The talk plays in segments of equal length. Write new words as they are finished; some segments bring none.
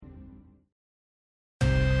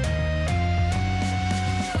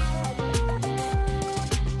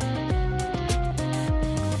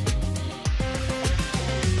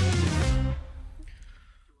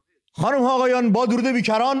خانم ها آقایان، با درود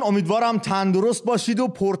بیکران، امیدوارم تندرست باشید و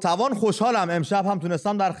پرتوان. خوشحالم امشب هم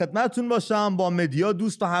تونستم در خدمتتون باشم با مدیا،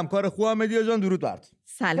 دوست و همکار خوبم. مدیا جان درود برات.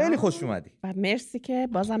 سلام. خیلی خوش اومدی و مرسی که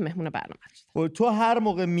بازم مهمون برنامه شدی. تو هر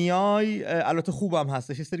موقع میای، البته خوبم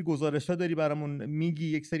هستش، یه سری گزارش‌ها داری برامون میگی،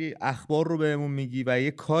 یک سری اخبار رو بهمون میگی و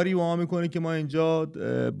یه کاری با ما میکنی که ما اینجا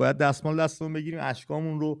باید دستمال دستمون بگیریم،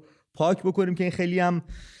 اشکامون رو پاک بکنیم که این خیلی هم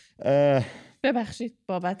ببخشید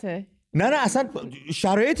بابت نه اصلا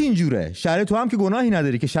شرایط اینجوره. شرایط تو هم که گناهی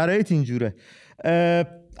نداری که شرایط اینجوره،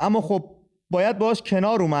 اما خب باید باش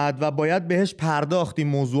کنار اومد و باید بهش پرداختیم.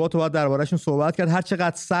 موضوعات رو باید درباره‌شون صحبت کرد، هر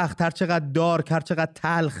چقدر سخت، هر چقدر دارک، هر چقدر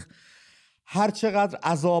تلخ، هر چقدر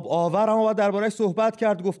عذاب آور، اما باید درباره‌اش صحبت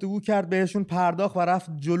کرد، گفتگو کرد، بهشون پرداخت و رفت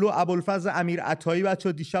جلو. ابوالفضل امیرعطایی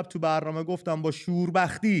بچه‌ها دیشب تو برنامه گفتم با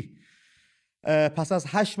شوربختی پس از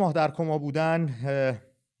 8 ماه در کما بودن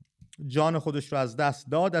جان خودش رو از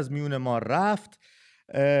دست داد، از میون ما رفت.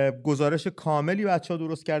 گزارش کاملی بچه‌ها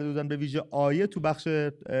درست کرده بودن، به ویژه آیه تو بخش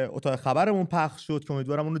اتاق خبرمون پخش شد که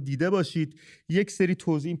امیدوارم اون رو دیده باشید. یک سری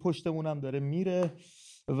توضیح این پشتمون هم داره میره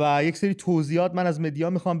و یک سری توضیحات من از مدیا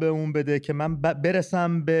میخوام به اون بده که من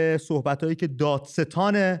برسم به صحبتایی که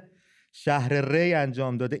دادستان شهر ری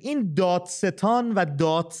انجام داده. این دادستان و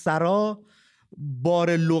دادسرا بار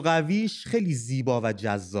لغویش خیلی زیبا و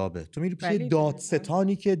جذابه. تو میری پیش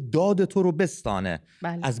دادستانی که داد تو رو بستانه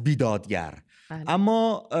از بیدادگر.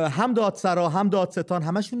 اما هم دادسرا هم دادستان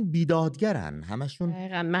همشون بیدادگرن، همشون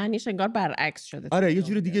دقیقاً معنیش انگار برعکس شده. آره یه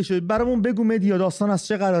جوری دیگه شده. برامون بگو مدیا، داستان از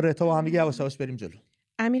چه قراره تا با هم دیگه یواش یواش بریم جلو.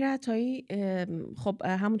 امیرعطایی خب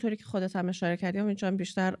همونطوری که خودت هم اشاره کردی اینجا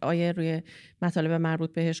بیشتر آیه روی مطالب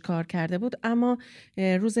مربوط بهش کار کرده بود، اما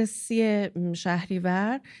روز 30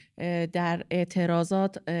 شهریور در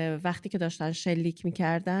اعتراضات وقتی که داشتن شلیک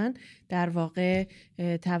می‌کردن، در واقع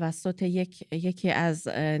توسط یکی از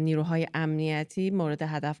نیروهای امنیتی مورد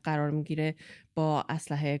هدف قرار میگیره با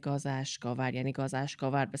اسلحه گاز اشک‌آور، یعنی گاز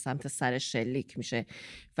اشک‌آور به سمت سر شلیک میشه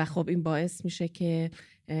و خب این باعث میشه که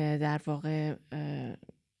در واقع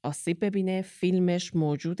آسیب ببینه. فیلمش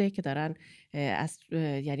موجوده که دارن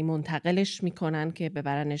یعنی منتقلش میکنن که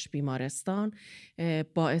ببرنش بیمارستان.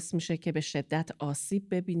 باعث میشه که به شدت آسیب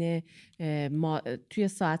ببینه. توی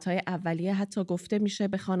ساعتهای اولیه حتی گفته میشه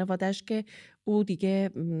به خانواده‌اش که او دیگه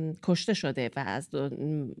کشته شده و از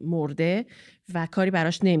مرده و کاری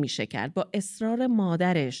براش نمیشه کرد. با اصرار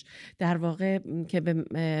مادرش در واقع که به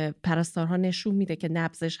پرستارها نشون میده که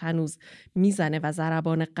نبضش هنوز میزنه و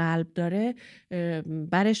ضربان قلب داره،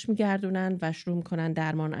 برش میگردونن و شروع میکنن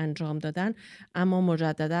درمان انجام دادن. اما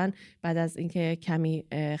مجددا بعد از اینکه کمی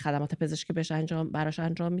خدمات پزشکی براش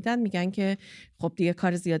انجام میدن، میگن که خب دیگه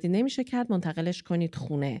کار زیادی نمیشه کرد، منتقلش کنید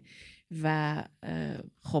خونه. و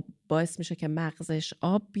خب باعث میشه که مغزش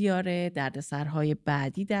آب بیاره، دردسرهای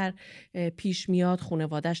بعدی در پیش میاد.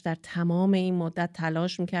 خانواده‌اش در تمام این مدت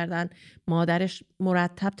تلاش میکردن، مادرش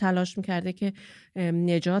مرتب تلاش میکرده که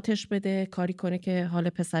نجاتش بده، کاری کنه که حال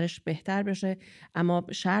پسرش بهتر بشه، اما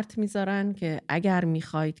شرط میذارن که اگر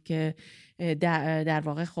میخواید که در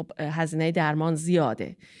واقع خب هزینه درمان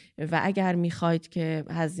زیاده و اگر میخواید که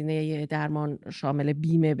هزینه درمان شامل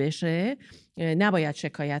بیمه بشه نباید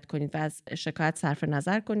شکایت کنید و از شکایت صرف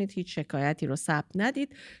نظر کنید، هیچ شکایتی رو ثبت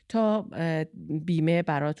ندید تا بیمه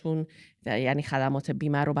براتون، یعنی خدمات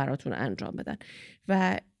بیمه رو براتون انجام بدن.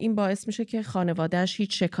 و این باعث میشه که خانواده‌اش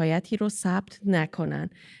هیچ شکایتی رو ثبت نکنن،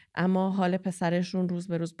 اما حال پسرشون روز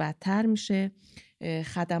به روز بدتر میشه.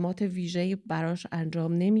 خدمات ویژه‌ای براش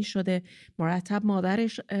انجام نمی شده. مرتب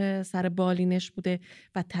مادرش سر بالینش بوده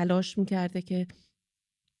و تلاش میکرده که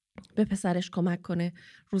به پسرش کمک کنه.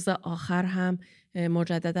 روز آخر هم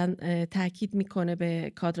مجددا تاکید میکنه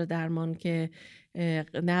به کادر درمان که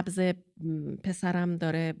نبض پسرم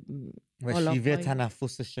داره و شیوه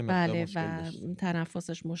تنفسش بله و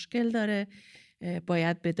تنفسش مشکل داره،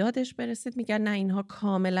 باید به دادش برسید. میگن نه اینها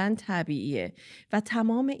کاملا طبیعیه و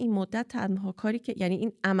تمام این مدت تنها کاری که، یعنی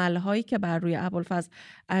این عملهایی که بر روی ابوالفضل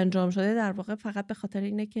انجام شده در واقع فقط به خاطر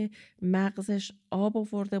اینه که مغزش آب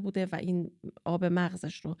آورده بوده و این آب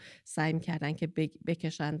مغزش رو سعی کردن که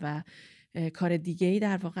بکشن و کار دیگه‌ای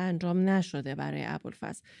در واقع انجام نشده برای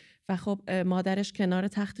ابوالفضل. و خب مادرش کنار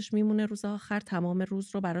تختش میمونه روز آخر، تمام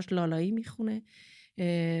روز رو براش لالایی میخونه.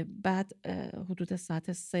 بعد حدود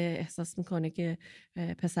ساعت 3 احساس میکنه که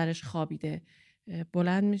پسرش خوابیده،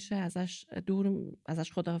 بلند میشه،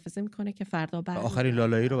 ازش خداحافظی میکنه که فردا برمیگرده. آخرین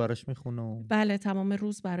لالایی رو براش میخونه. بله، تمام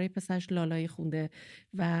روز برای پسرش لالایی خونده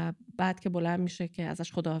و بعد که بلند میشه که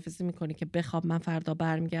ازش خداحافظی میکنه که بخواب من فردا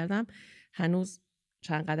برمیگردم، هنوز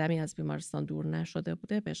چند قدمی از بیمارستان دور نشده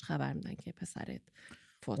بوده، بهش خبر میدن که پسرت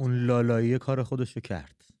فوت. اون لالایی کار خودشو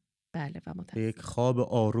کرد. بله و یک خواب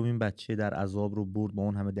آروم این بچه در عذاب رو برد با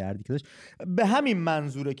اون همه دردی که داشت. به همین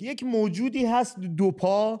منظوره که یک موجودی هست دو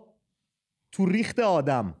پا تو ریخت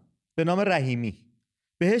آدم به نام رحیمی،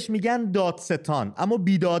 بهش میگن دادستان، اما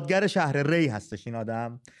بیدادگر شهر ری هستش این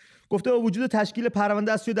آدم. گفته با وجود تشکیل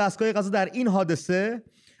پرونده از سوی دستگاه قضا در این حادثه،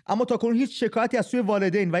 اما تاکنون هیچ شکایتی از سوی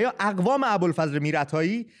والدین و یا اقوام ابوالفضل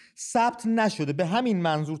امیرعطایی ثبت نشده. به همین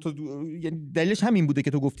منظور یعنی دلیلش همین بوده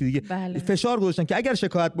که تو گفتی دیگه. بله. فشار گذاشتن که اگر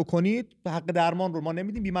شکایت بکنید به حق درمان رو ما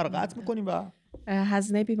نمیدیم، بیمه رو قطع میکنیم و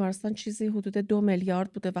هزینه بیمارستان چیزی حدود 2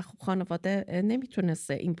 میلیارد بوده و خب خانواده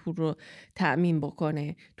نمیتونسته این پول رو تأمین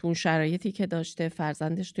بکنه تو اون شرایطی که داشته.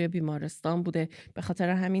 فرزندش توی بیمارستان بوده، به خاطر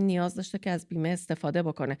همین نیاز داشته که از بیمه استفاده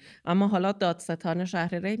بکنه. اما حالا دادستان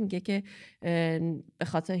شهر ری میگه که به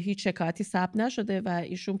خاطر هیچ شکایتی ثبت نشده و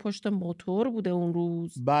ایشون پشت موتور بوده اون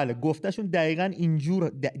روز. بله، گفتشون دقیقاً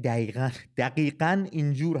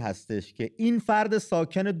اینجور هستش که این فرد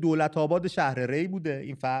ساکن دولت آباد شهر ری بوده.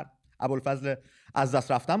 این فرد ابوالفضل از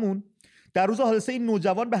دست رفتمون در روز حادثه این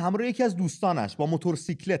نوجوان به همراه یکی از دوستانش با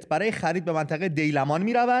موتورسیکلت برای خرید به منطقه دیلمان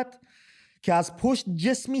می رود که از پشت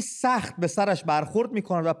جسمی سخت به سرش برخورد می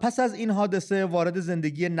کند و پس از این حادثه وارد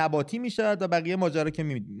زندگی نباتی می شود و بقیه ماجرا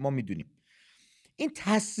که ما می دونیم. این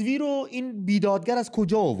تصویر رو این بیدادگر از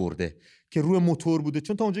کجا آورده که روی موتور بوده؟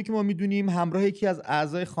 چون تا اونجایی که ما می دونیم همراه یکی از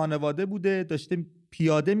اعضای خانواده بوده، داشته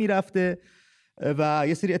پیاده می رفته و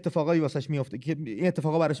یه سری اتفاقایی واسش میفته که این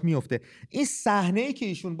اتفاقا براش میفته. این صحنه‌ای که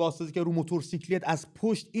ایشون باسازی که رو موتورسیکلت از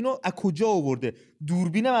پشت، اینو از کجا آورده؟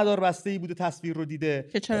 دوربین مداربسته‌ای بوده تصویر رو دیده،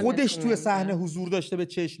 خودش توی صحنه حضور داشته به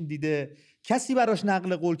چشم دیده، کسی براش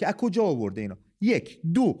نقل قول که از کجا آورده اینو؟ یک.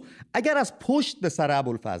 دو، اگر از پشت به سر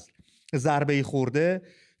ابوالفضل ضربه‌ای خورده،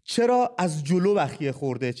 چرا از جلو بخیه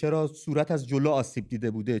خورده؟ چرا صورت از جلو آسیب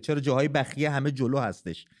دیده بوده؟ چرا جاهای بخیه همه جلو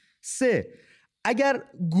هستش؟ سه، اگر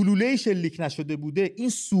گلوله شلیک نشده بوده، این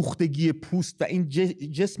سوختگی پوست و این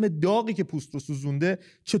جسم داغی که پوست رو سوزونده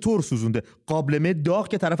چطور سوزونده؟ قابلمه داغ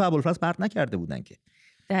که طرف ابوالفضل پرت نکرده بودن که.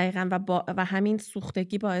 دقیقاً و همین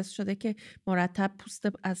سوختگی باعث شده که مرتب پوست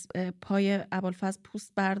از پای ابوالفضل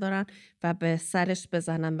پوست بردارن و به سرش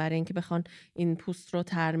بزنن برای اینکه بخوان این پوست رو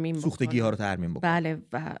ترمیم بکنن، سوختگی ها رو ترمیم بکنن. بله.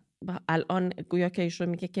 و الان گویا که ایشون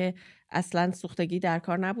میگه که اصلا سوختگی در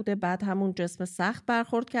کار نبوده، بعد همون جسم سخت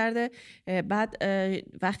برخورد کرده. بعد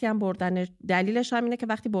وقتی هم بردنش، دلیلش هم اینه که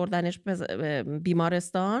وقتی بردنش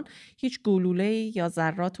بیمارستان هیچ گلوله یا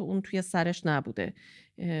ذرات اون توی سرش نبوده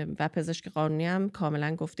و پزشک قانونی هم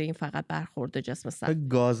کاملا گفته این فقط برخورد جسم سخت.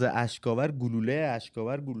 گاز اشکاور،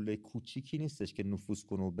 گلوله کوچیکی نیستش که نفوذ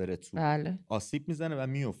کنه و بره تو. بله. آسیب میزنه و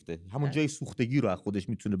میفته. همون جای سوختگی رو از خودش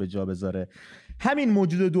میتونه به جا بذاره. همین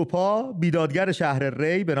موجود دو پا، بیدادگر شهر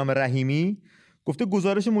ری به نام رحیمی، گفته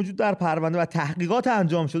گزارش موجود در پرونده و تحقیقات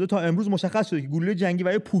انجام شده تا امروز مشخص شده که گلوله جنگی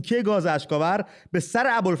و یا پوکه گاز اشکاور به سر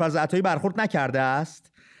ابوالفضل عطایی برخورد نکرده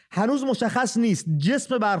است. هنوز مشخص نیست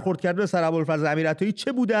جسم برخورد کرده به سر ابوالفضل امیرعطایی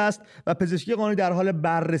چه بوده است و پزشکی قانونی در حال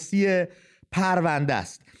بررسی پرونده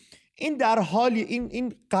است. این در حال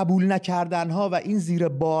این قبول نکردن ها و این زیر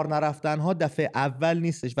بار نرفتن ها دفعه اول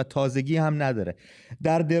نیستش و تازگی هم نداره.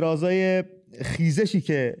 در درازای خیزشی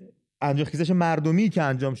که خیزش مردمی که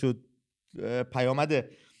انجام شد، پیامد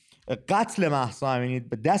قتل مهسا امینی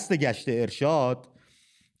به دست گشت ارشاد،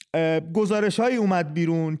 گزارش هایی اومد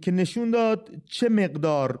بیرون که نشون داد چه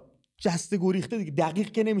مقدار جسته گریخته، دیگه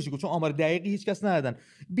دقیق که نمیشه چون آمار دقیقی هیچ کس ندادن،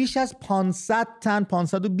 بیش از 500 تن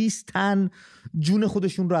 520 تن جون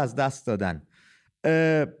خودشون رو از دست دادن.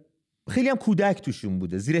 خیلی هم کودک توشون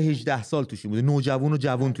بوده، زیر 18 سال توشون بوده، نوجوان و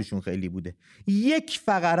جوان توشون خیلی بوده. یک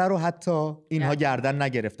فقره رو حتی اینها گردن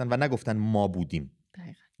نگرفتن و نگفتن ما بودیم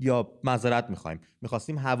یا معذرت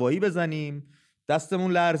میخواستیم هوایی بزنیم،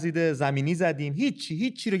 دستمون لرزیده، زمینی زدیم،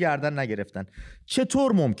 هیچی رو گردن نگرفتن.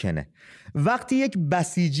 چطور ممکنه وقتی یک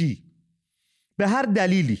بسیجی به هر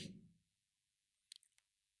دلیلی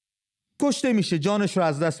کشته میشه، جانش رو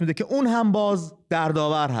از دست میده، که اون هم باز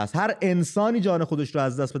دردآور هست؟ هر انسانی جان خودش رو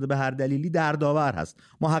از دست بده به هر دلیلی دردآور هست.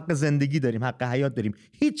 ما حق زندگی داریم، حق حیات داریم.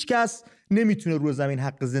 هیچ کس نمیتونه روی زمین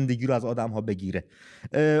حق زندگی رو از آدم ها بگیره.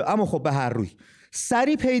 اما خب به هر روی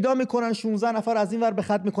سری پیدا میکنن، 16 نفر از این ور به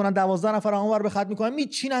خط میکنن، 12 نفر اون ور به خط میکنن،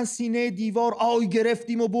 میچینن سینه دیوار، آی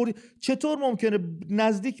گرفتیم و بردیم. چطور ممکنه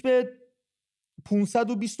نزدیک به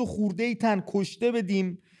 520 خورده ای تن کشته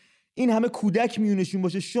بدیم، این همه کودک میونشون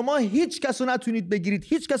باشه، شما هیچ کس رو نتونید بگیرید،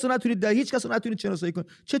 هیچ کس رو نتونید هیچ کس رو نتونید شناسایی کنید؟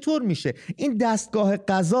 چطور میشه؟ این دستگاه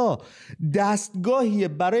قضا دستگاهیه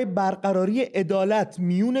برای برقراری عدالت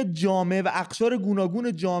میون جامعه و اقشار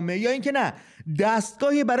گوناگون جامعه، یا اینکه نه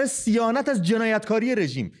دستگاهی برای صیانت از جنایتکاری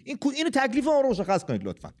رژیم؟ اینو تکلیف ما رو مشخص کنید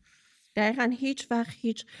لطفاً. دقیقاً هیچ وقت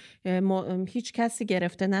هیچ کسی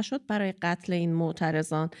گرفته نشد برای قتل این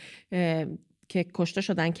معترضان که کشته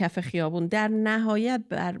شدن کف خیابون. در نهایت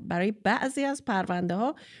برای بعضی از پرونده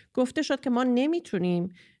ها گفته شد که ما نمیتونیم،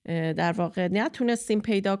 در واقع نتونستیم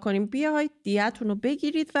پیدا کنیم، بیاید دیتون رو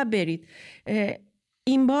بگیرید و برید.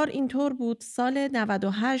 این بار اینطور بود. سال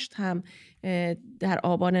 98 هم، در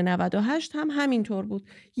آبان 98 هم همینطور بود.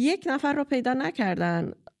 یک نفر رو پیدا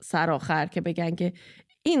نکردن سرآخر که بگن که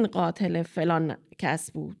این قاتل فلان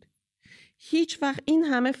کس بود. هیچ وقت. این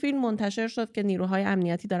همه فیلم منتشر شد که نیروهای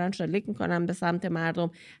امنیتی دارن شلیک میکنن به سمت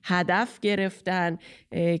مردم، هدف گرفتن،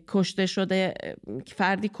 کشته شده،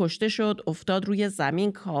 فردی کشته شد، افتاد روی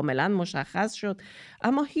زمین، کاملا مشخص شد،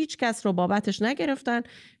 اما هیچ کس رو بابتش نگرفتن.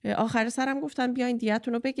 آخر سرم گفتن بیاین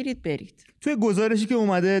دیتون رو بگیرید برید. توی گزارشی که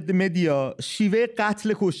اومده مدیا، شیوه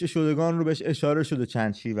قتل کشته شدگان رو بهش اشاره شده،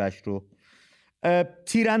 چند شیوهش رو.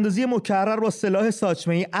 تیراندازی مکرر با سلاح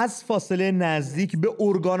ساچمه‌ای از فاصله نزدیک به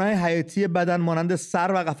ارگان‌های حیاتی بدن مانند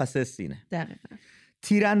سر و قفسه سینه. دقیقاً.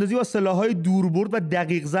 تیراندازی با سلاح‌های دوربرد و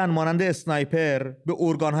دقیق زن مانند اسنایپر به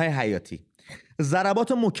ارگان‌های حیاتی.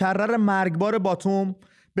 ضربات مکرر مرگبار باتوم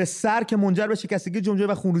به سر که منجر به شکستگی جمجمه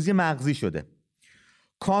و خونریزی مغزی شده.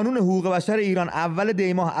 کانون حقوق بشر ایران اول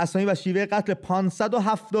دی ماه اسامی و شیوه قتل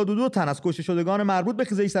 572 تن از کشته شدگان مربوط به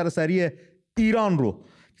خیزه سراسری ایران رو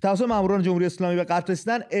توسط ماموران جمهوری اسلامی به قتل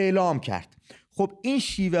رسیدن اعلام کرد. خب این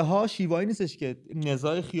شیوه‌ای نیستش که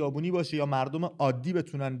نزاع خیابونی باشه یا مردم عادی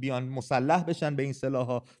بتونن بیان مسلح بشن به این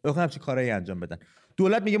سلاح‌ها و بخوان همچین کارایی انجام بدن.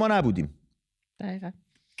 دولت میگه ما نبودیم. دقیقاً.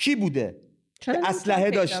 کی بوده؟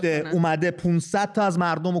 اسلحه داشته، اومده 500 تا از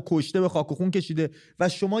مردم رو کشته، به خاک و خون کشیده و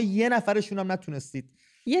شما یه نفرشون هم نتونستید.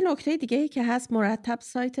 یه نکته دیگه ای که هست، مرتب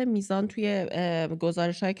سایت میزان توی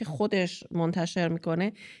گزارش‌هایی که خودش منتشر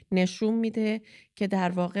میکنه نشون میده که در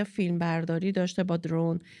واقع فیلم برداری داشته با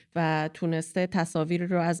درون و تونسته تصاویر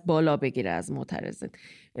رو از بالا بگیره از معترضین.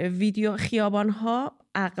 ویدیو خیابان‌ها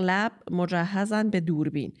اغلب مجهزن به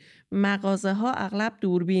دوربین، مغازه‌ها اغلب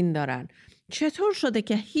دوربین دارن. چطور شده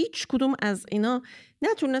که هیچ کدوم از اینا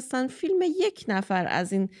نتونستن فیلم یک نفر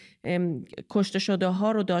از این کشته شده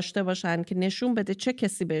ها رو داشته باشن که نشون بده چه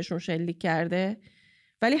کسی بهشون شلیک کرده؟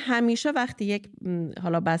 ولی همیشه وقتی یک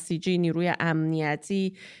حالا بسیجی نیروی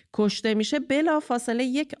امنیتی کشته میشه، بلا فاصله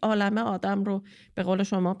یک عالمه آدم رو به قول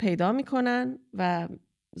شما پیدا میکنن و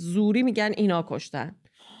زوری میگن اینا کشتن،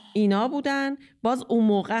 اینا بودن. باز اون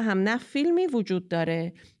موقع هم نه فیلمی وجود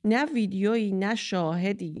داره، نه ویدیویی، نه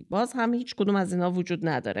شاهدی، باز هم هیچ کدوم از اینا وجود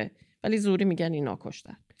نداره، ولی زوری میگن اینا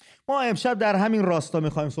کشتن. ما امشب در همین راستا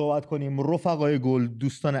میخوایم صحبت کنیم، رفقای گل،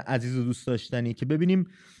 دوستان عزیز و دوست داشتنی، که ببینیم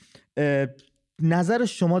نظر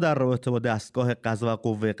شما در رابطه با دستگاه قضا و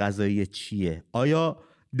قوه قضاییه چیه؟ آیا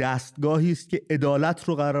دستگاهی است که عدالت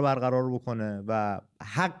رو قرار برقرار بکنه و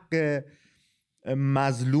حق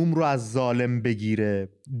مظلوم رو از ظالم بگیره،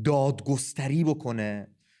 دادگستری بکنه،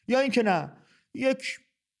 یا اینکه نه یک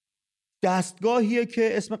دستگاهیه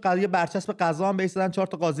که اسم قضیه برچسب قضا هم بهش دادن، 4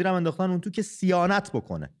 تا قاضی رو انداختن اون تو که صیانت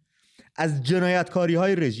بکنه از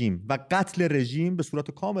جنایتکاری‌های رژیم و قتل رژیم به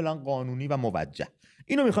صورت کاملا قانونی و موجه.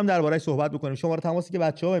 اینو میخوایم درباره‌اش صحبت بکنیم. شماره تماسی که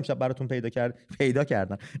بچه‌ها امشب براتون پیدا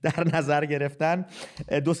کردن در نظر گرفتن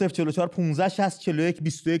 2044 15 60 41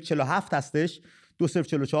 21 47 هستش.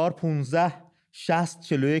 2044 15 60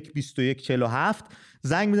 41 21 47.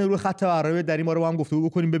 زنگ میزنید روی خط برنامه، در این باره با هم گفتگو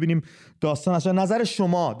بکنیم، ببینیم داستان اصلا نظر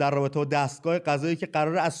شما در رابطه با دستگاه قضایی که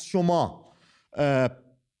قراره از شما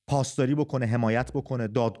پاسداری بکنه، حمایت بکنه،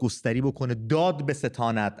 دادگستری بکنه، داد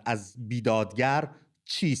بستاند از بیدادگر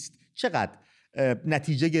چیست؟ چقدر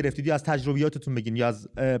نتیجه گرفتید؟ یا از تجربیاتتون بگین، یا از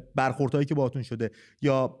برخوردهایی که باهاتون شده،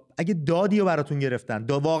 یا اگه دادی رو براتون گرفتن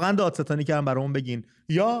واقعا دادستانی کردن برامون بگین،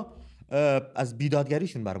 یا از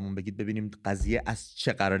بیدادگریشون برامون بگید، ببینیم قضیه از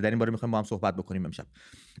چه قراره. در این باره میخوایم با هم صحبت بکنیم امشب.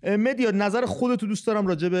 مدیا، نظر خودتو دوست دارم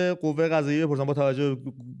راجع به قوه قضاییه بپرسم، با توجه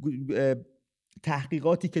به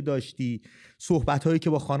تحقیقاتی که داشتی، صحبت‌هایی که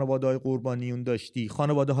با خانواده‌های قربانیون داشتی،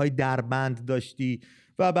 خانواده‌های دربند داشتی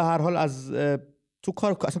و به هر حال از تو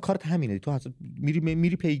اصلا کارت همینه، تو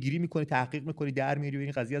میری پیگیری میکنی، تحقیق میکنی، در میاری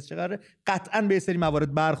ببینی قضیه از چه قراره. قطعاً به سری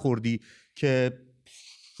موارد برخوردی که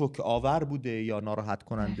شوک آور بوده یا ناراحت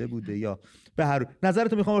کننده بوده، یا به هر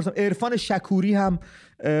نظرتو میخوام برسم. عرفان شکوری هم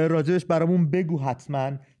راجبش برامون بگو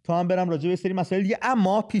حتما، تا هم برم راجب سری مسائل دیگه.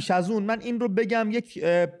 اما پیش از اون من این رو بگم، یک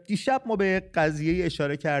دیشب ما به قضیه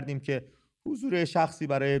اشاره کردیم که حضور شخصی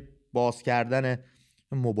برای باز کردن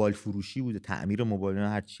موبایل فروشی بوده، تعمیر موبایل،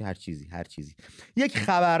 هر چیزی. یک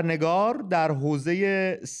خبرنگار در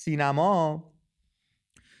حوزه سینما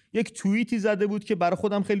یک توییتی زده بود که برای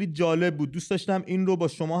خودم خیلی جالب بود. دوست داشتم این رو با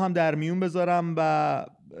شما هم در میون بذارم و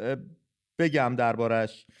بگم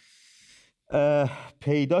دربارش.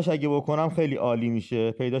 پیداش اگه بکنم خیلی عالی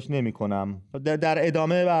میشه. پیداش نمیکنم. در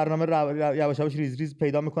ادامه برنامه یواش یواش ریز ریز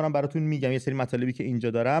پیدا میکنم براتون میگم. یه سری مطالبی که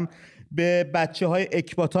اینجا دارم. به بچه‌های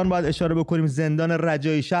اکباتان باید اشاره بکنیم. زندان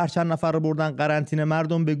رجایی شهر چند نفر رو بردن قرنطینه.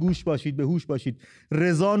 مردم به گوش باشید، به هوش باشید.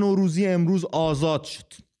 رضا نوروزی امروز آزاد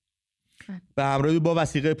شد. به همراه با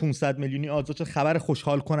وثیقه 500 میلیونی آزاد شد. خبر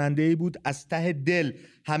خوشحال کننده ای بود. از ته دل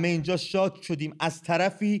همه اینجا شاد شدیم. از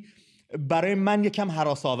طرفی برای من یکم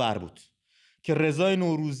هراس‌آور بود که رضا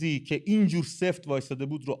نوروزی که اینجور سفت وایساده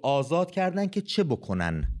بود رو آزاد کردن که چه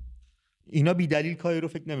بکنن. اینا بی دلیل کاری رو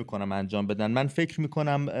فکر نمی کنم انجام بدن. من فکر می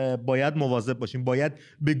کنم باید مواظب باشیم، باید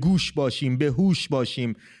به گوش باشیم، به هوش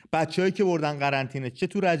باشیم. بچه‌هایی که بردن قرنطینه، چه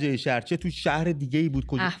تو رجایی شهر چه تو شهر دیگه‌ای بود،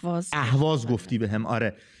 کجا اهواز گفتی بهم.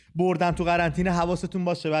 آره بردن تو قرنطینه. حواستون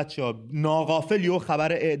باشه بچه‌ها، ناغافلی و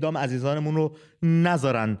خبر اعدام عزیزانمون رو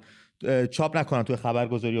نذارن چاپ نکنن توی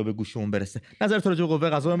خبرگزاری و به گوشمون برسه. نظرت راجع به قوه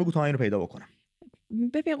قضاییه بگو تا اینو پیدا بکنم.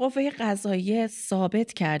 ببین قوه قضاییه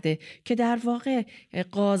ثابت کرده که در واقع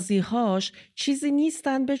قاضی‌هاش چیزی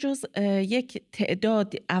نیستن به جز یک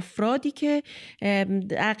تعداد افرادی که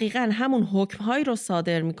دقیقاً همون حکم‌هایی رو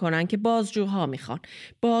صادر می‌کنن که بازجوها می‌خوان.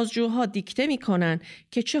 بازجوها دیکته می‌کنن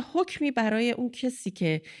که چه حکمی برای اون کسی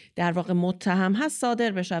که در واقع متهم هست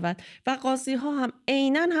صادر بشود و قاضی‌ها هم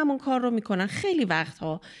عیناً همون کار رو می‌کنن. خیلی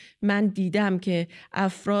وقتها من دیدم که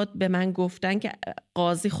افراد به من گفتن که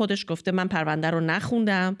قاضی خودش گفته من پرونده رو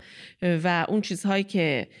نخوندم و اون چیزهایی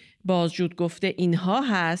که بازجوت گفته اینها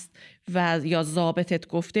هست و یا ضابطت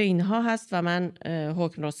گفته اینها هست و من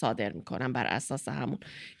حکم رو صادر میکنم بر اساس همون.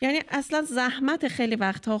 یعنی اصلا زحمت خیلی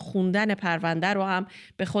وقتها خوندن پرونده رو هم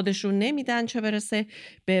به خودشون نمیدن، چه برسه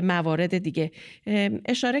به موارد دیگه.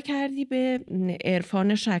 اشاره کردی به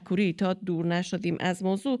عرفان شکوری. تا دور نشدیم از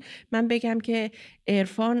موضوع من بگم که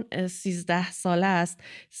عرفان 13 ساله است،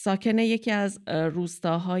 ساکن یکی از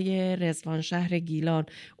روستاهای رضوان شهر گیلان.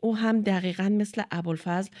 او هم دقیقاً مثل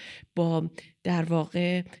ابوالفضل با در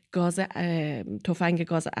واقع تفنگ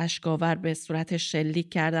گاز اشک‌آور به صورت شلیک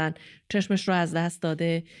کردن، چشمش رو از دست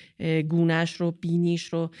داده، گونه‌اش رو، بینیش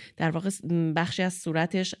رو، در واقع بخشی از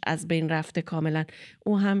صورتش از بین رفته کاملا.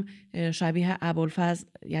 او هم شبیه ابوالفضل،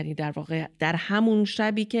 یعنی در واقع در همون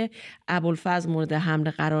شبی که ابوالفضل مورد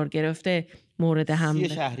حمله قرار گرفته مورد حمله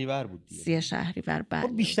 30 شهریور بود دیگه. 30 شهریور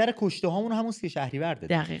بعد بیشتر کشته هامون همون 30 شهریور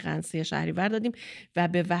دادیم. دقیقاً 30 شهریور دادیم و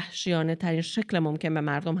به وحشیانه ترین شکل ممکن به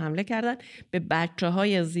مردم حمله کردن. به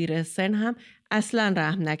بچه‌های زیر سن هم اصلاً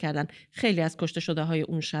رحم نکردن. خیلی از کشته شده های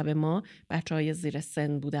اون شب ما بچه‌های زیر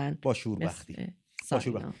سن بودن. با شوربختی.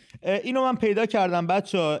 اینو من پیدا کردم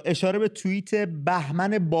بچه‌ها. اشاره به توییت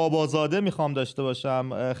بهمن بابازاده میخوام داشته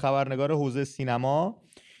باشم، خبرنگار حوزه سینما.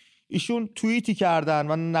 ایشون توییتی کردن،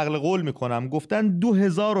 من نقل قول میکنم، گفتن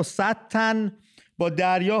 2100 تن با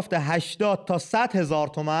دریافت 80 تا 100 هزار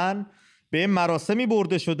تومان به مراسمی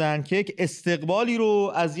برده شدن که یک استقبالی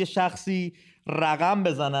رو از یه شخصی رقم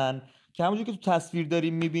بزنن که همونجور که تو تصویر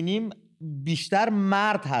داریم میبینیم بیشتر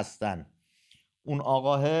مرد هستن. اون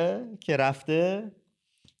آقاه که رفته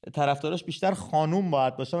طرفداراش بیشتر خانوم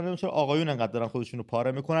باید باشه. من نمیدونم چرا آقایون انقدر دارن خودشونو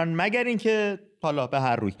پاره میکنن، مگر اینکه حالا به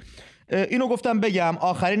هر روی. اینو گفتم بگم.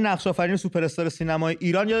 آخرین نقش آفرین سوپر استار سینمای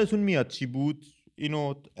ایران یادتون میاد چی بود؟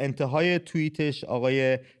 اینو انتهای توییتش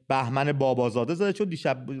آقای بهمن بابازاده زده، چون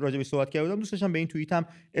دیشب راجعش صحبت کرده بودم دوست داشتم به این توییت هم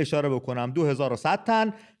اشاره بکنم. 2100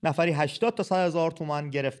 تن، نفری 80 تا 100 هزار تومان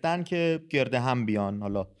گرفتن که گرده هم بیان،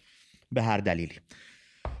 حالا به هر دلیلی.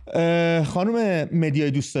 خانم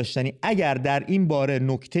مدیای دوست داشتنی، اگر در این باره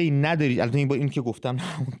نکته‌ای نداری، البته این که گفتم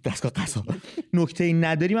دستگاه قضا نکته‌ای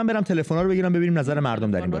نداری، من برم تلفن‌ها رو بگیرم ببینیم نظر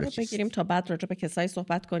مردم در این باره چیه. بگیریم تا بعد راجع به کسایی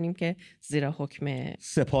صحبت کنیم که زیر حکم.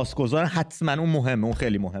 سپاسگزارم. حتما اون مهمه، اون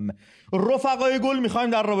خیلی مهمه. رفقای گل، می‌خوایم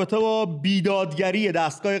در رابطه با بیدادگری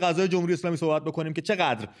دستگاه قضایی جمهوری اسلامی صحبت بکنیم که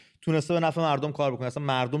چقدر تونسته به نفع مردم کار بکنه. اصلا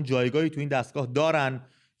مردم جایگاهی تو این دستگاه دارن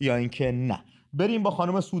یا اینکه نه. بریم با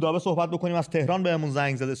خانم سودابه صحبت بکنیم. از تهران بهمون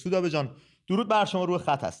زنگ زده. سودابه جان درود بر شما، روی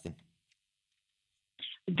خط هستین.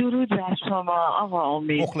 درود بر شما آقا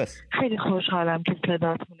امید. مخلص. خیلی خوشحالم که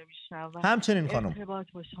صداتون رو میشنوم. همچنین خانم. ارتباط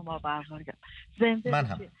با شما برقرار کردم. زنده من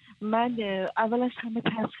هم. من اول از همه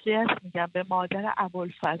تسلیت میگم به مادر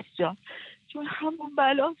ابوالفضل جان، چون همون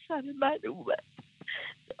بلا سر من اومد.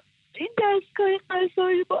 این دستگاه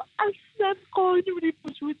قضایی با اصلا قانونی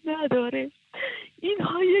وجود نداره.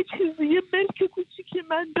 اینها یه چیزی ملک کوچیکی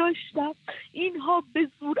من داشتم، اینها به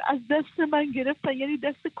زور از دست من گرفتن، یعنی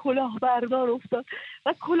دست کلاهبردار افتاد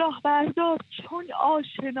و کلاهبردار چون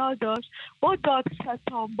آشنا داشت با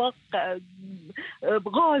دادستان، با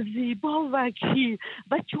قاضی، با وکیل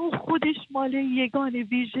و چون خودش مال یگان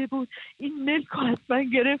ویژه بود، این ملک رو از من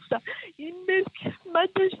گرفتن. این ملک من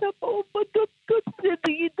داشتم با دو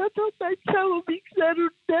زندگی، دو تا بچه‌مو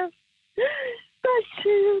میگذروندم.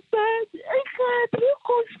 بچه من اینقدر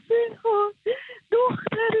خوشبین ها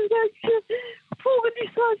دختر من که فوق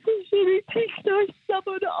لیسانس ژنتیک داشت،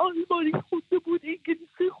 زبان آلمانی خونده بود،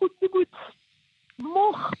 انگلیسی خونده بود،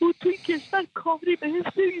 مخ بود توی کشور، کاری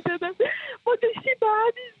بهش نمیدادن، ما داشتیم به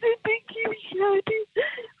همین زندگی میکردیم.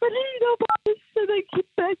 ولی اینا باعث شدن که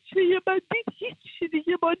بچه من دید هیچی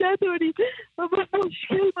دیگه ما نداریم و با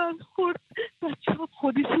مشکل من خورد، بچه هم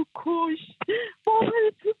خودشو کشت.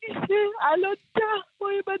 باورتون میشه الان 10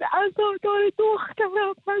 ماه من عزادار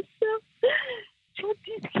دخترم هستم، چون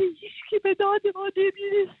دید که هیچکی به داد ما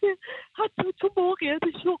نمیرسه، حتی تو موقعیت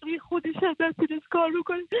شغلی خودش هم نتونست کار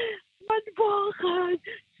بکنه. من واقعا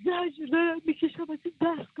زجر دارم میکشم از این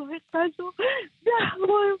دستگاه قضا. 10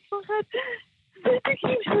 ماه فقط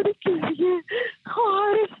زندگیم شده که دیگه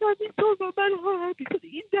خواهرش هم اینطور با من حرف میکنه.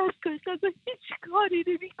 این دستگاه قضا هیچ کاری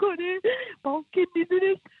نمیکنه، با اون که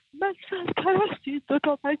میدونست من سرپرست این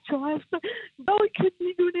 2 بچه هستم، با اون که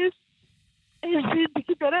میدونست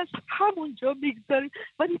زندگی داره از همونجا میگذاره،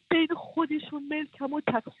 ولی بین خودشون ملکمو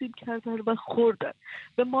تقسیم کردن و خوردن.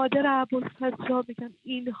 به مادر ابوالفضل میگن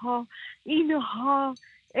اینها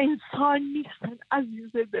انسان نیستن.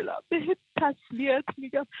 عزیز دلم بهت تسلیت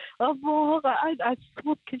میگم. واقعا از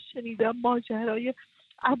صبح که شنیدم ماجرای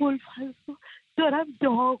ابوالفضل دارم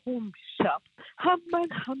داغون میشم، هم من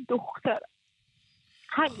هم دخترم.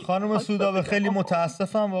 خانم سودابه خیلی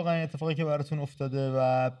متاسفم واقعا این اتفاقی که براتون افتاده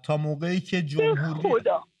و تا موقعی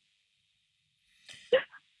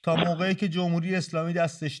که جمهوری اسلامی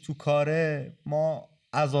دستش تو کاره ما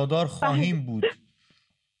عزادار خواهیم بود.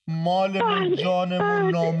 مالمون،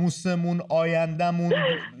 جانمون، ناموسمون، آیندمون،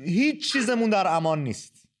 هیچ چیزمون در امان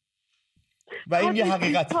نیست و این یه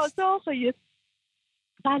حقیقت است.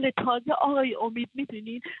 تازه آقای امید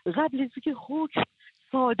میدونین قبل از اینکه حکم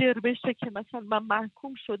صادر بشه که مثلا من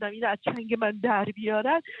محکوم شدم این از چنگ من در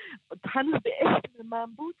بیارن، هنوز به اسم من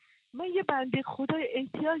بود، من یه بنده خدای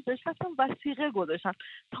احتیاج داشتم وثیقه گذاشتم،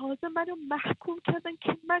 تازه منو محکوم کردن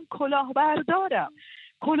که من کلاهبردارم.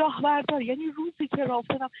 کلاهبردار یعنی روزی که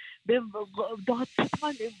رفتم به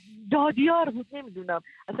دادیار بود، نمیدونم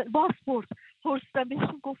اصلا پاسپورت پرسیدم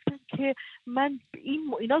بهشون، گفتن که من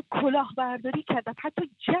اینا کلاهبرداری کردم، حتی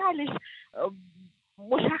جعلش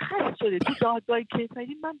مشخص شده تو دادگاه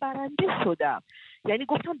کیفری من برنده شدم. یعنی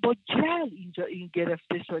گفتم با جعل اینجا این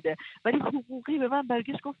گرفته شده، ولی حقوقی به من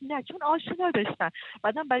برگشت گفت نه چون آشنا داشتن.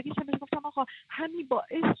 بعدم برگشتم بهش گفتم آقا همین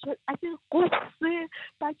باعث شد از این قصه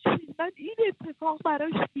بچه من این اتفاق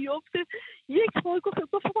براش بیفته. یک بار گفتم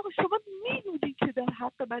آقا شما میدونید که در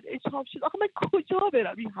حق من اتهام شد، آقا من کجا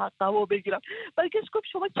برم این حقمو بگیرم؟ برگشت گفت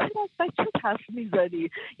شما چرا از بچه حرف میزنی؟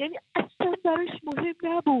 یعنی اصلا براش مهم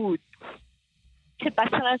نبود که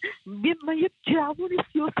مثلا من یه جوان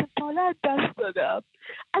 33 ساله از دست دادم.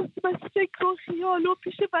 از من فکر و خیال و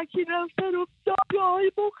پیش وکیل رفتن و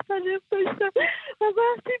دادگاه‌های مختلف داشتم و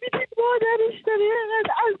وقتی میدید مادرش داره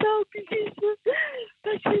اینقدر عذاب میکشه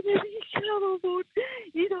بچه نمیشم بود.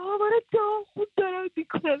 اینها من داغون دارم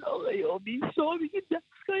میکنن. آقای امید شما میگید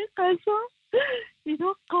دستگاه قضا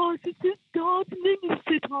اینا قاضی داد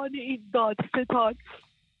نمیستانه، این داد ستان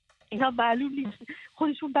اینا معلوم نیست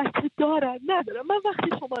خودشون بچه دارن ندارن. من وقتی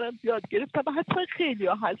شما رو زیاد گرفتم و حتما خیلی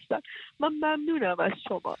ها هستن، من ممنونم از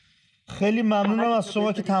شما. خیلی ممنونم از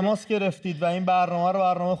شما که تماس گرفتید و این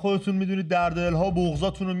برنامه خودتون میدونید در دلها و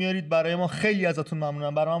بغضاتون رو میارید برای ما. خیلی ازتون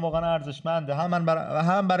ممنونم، برای من واقعا ارزشمنده،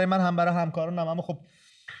 هم برای من هم برای همکارانم. اما خب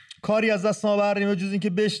کاری از دست ما بر نمیاد جز اینکه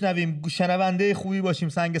بشنویم، شنونده خوبی باشیم،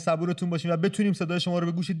 سنگ صبورتون باشیم و بتونیم صدای شما رو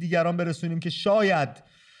به گوش دیگران برسونیم که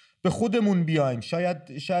شاید به خودمون بیایم،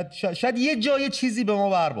 شاید یه جای چیزی به ما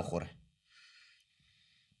بر بخوره.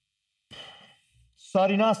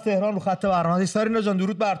 سارینا از تهران رو خط برنامه. سارینا جان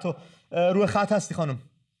درود بر تو، روی خط هستی خانم.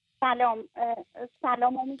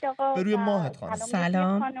 سلام امید آقا. به روی ماهت خانم.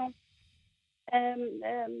 سلام.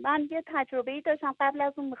 من یه تجربه‌ای داشتم، قبل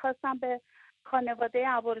از اون میخواستم به خانواده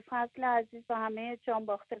ابوالفضل عزیز و همه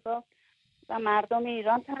جانباختگان و مردم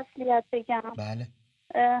ایران تسلیت بگم. بله.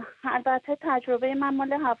 البته تجربه من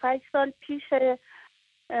مال 7-8 سال پیشه.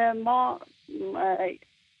 ما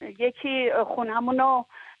یکی خونمونو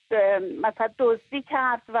مثلا دزدی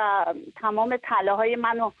کرد و تمام طلاهای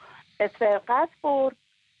منو به سرقت برد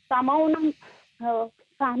و ما اونو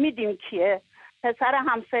فهمیدیم کیه. پسر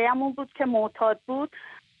همسایه‌مون بود که معتاد بود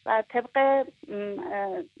و طبق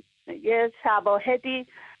یه شواهدی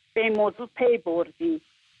به این موضوع پی بردیم.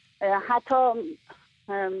 حتی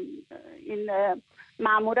این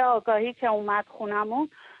مأمور آگاهی که اومد خونمون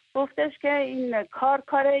گفتش که این کار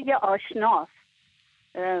یه آشناست.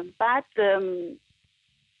 بعد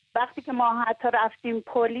وقتی که ما حتی رفتیم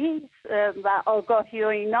پلیس و آگاهی و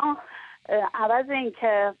اینا، عوض این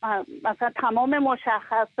که مثلا تمام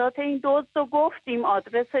مشخصات این دزد رو گفتیم،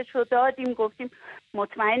 آدرسش رو دادیم، گفتیم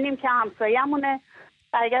مطمئنیم که همسایه‌مونه،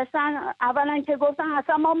 برگشتن اولا که گفتن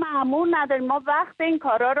اصلا ما مأمور نداریم، ما وقت این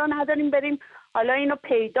کارا رو نداریم بریم حالا اینو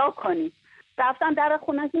پیدا کنیم. رفتن در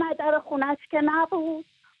خونش، نه در خونش که نبود.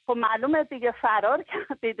 خب معلومه دیگه فرار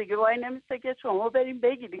کرده دیگه، وای نمیسته که شما بریم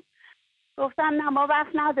بگیریم. گفتن نه ما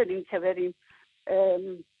وقت نداریم که بریم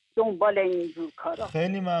دنبال اینجور کارا.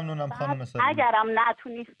 خیلی ممنونم خانم سلیمی. اگرم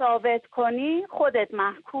نتونی ثابت کنی خودت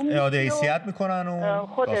محکوم میشی، اعاده حیثیت میکنن و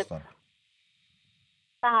خودت داستان.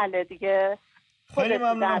 بله دیگه. خیلی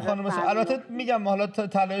ممنونم خانم سلیمی. البته میگم حالا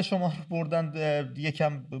طلای شما رو بردن،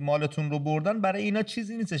 یکم مالتون رو بردن، برای اینا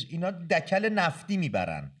چیزی نیستش، اینا دکل نفتی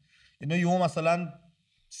میبرن، اینا یهو مثلا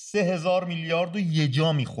 3000 میلیارد و یه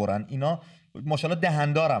جا میخورن، اینا ماشاءالله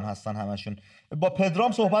دهندارم هستن همشون. با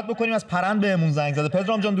پدرام صحبت بکنیم، از پرند بهمون زنگ زده.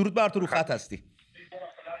 پدرام جان درود بر تو، رو خط هستی.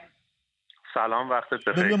 سلام، وقتت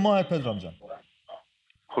بخیر. درود ماهت پدرام جان.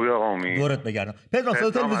 خوبی آقا امید؟ دورت بگردم. پدرام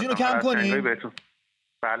صدا تلویزیون رو کم کنی؟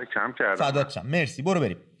 بله کم کردم. فدات شم. مرسی. برو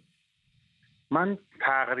بریم. من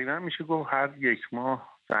تقریبا میشه گفت هر یک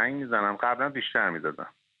ماه زنگ میزنم، قبلا بیشتر میدادم.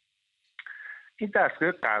 این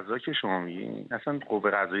دستگاه قضا که شما میگین اصلا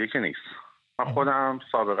قوه قضاییه که نیست. من خودم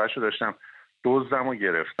سابقه شو داشتم، دزدم رو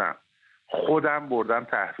گرفتم، خودم بردم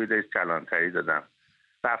تحویل کلانتری دادم،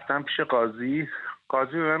 رفتم پیش قاضی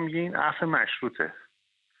به من میگه این عفو مشروطه.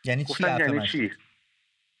 یعنی چی عفو مشروط؟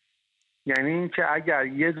 یعنی این که اگر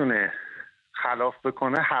یه دونه خلاف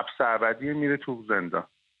بکنه حبس ابدی میره تو زندان.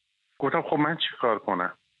 گفتم خب من چی کار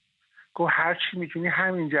کنم؟ گفت هر چی میتونی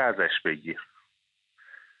همینجا ازش بگیر.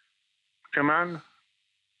 که من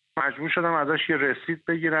مجبور شدم ازش یه رسید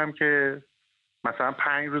بگیرم که مثلا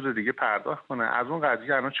 5 روز دیگه پرداخت کنه. از اون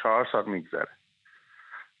قضیه الان 4 سال میگذره.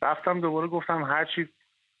 رفتم دوباره گفتم هر چی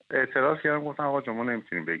اعتراض کردم، گفتم آقا جون ما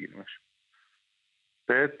نمیتونیم بگیریمش،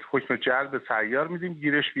 به حکم جلب سیار میدیم،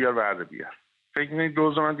 گیرش بیار ورده بیار. فکر می‌کنید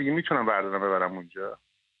روز من دیگه میتونم بردارم ببرم اونجا؟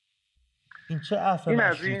 این چه عفو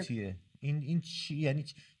مشروطیه؟ این چی یعنی؟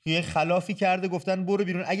 یه خلافی کرده گفتن برو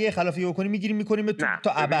بیرون، اگه یه خلافی بکنی میگیریم میکنیم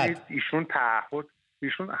تا ابد.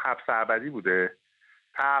 ایشون حبس ابدی بوده،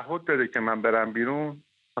 تعهد داده که من برم بیرون،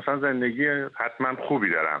 مثلا زندگی حتما خوبی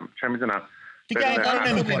دارم، چه میدونم دیگه این کارو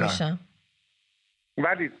نمیکنم،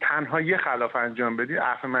 ولی تنها یه خلاف انجام بدی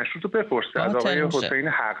عفو مشروط رو بپرسه از آقای حسین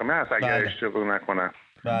حقمه است اگر اشتباه نکنم.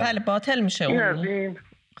 بله باطل میشه، این اون از این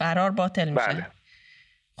قرار باطل میشه. بله.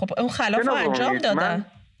 خب اون خلاف رو انجام دادن.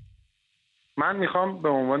 من میخوام به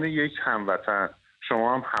عنوان یک هموطن،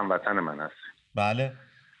 شما هم هموطن من هستید، بله،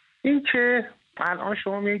 این که الان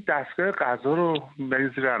شما میگید دستگاه قضا رو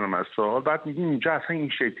بریز زیر علامت سوال، بعد میگین اینجا اصلا این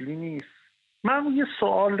شکلی نیست. من یه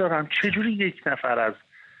سوال دارم، چجوری یک نفر از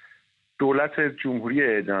دولت جمهوری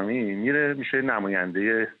اعدامی میره میشه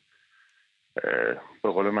نماینده به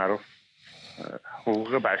قول معروف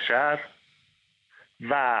حقوق بشر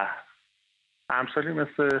و امثالی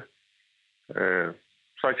مثل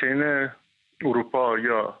ساکنین اروپا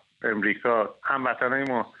یا امریکا هموطنای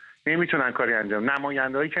ما نمیتونن کاری انجام،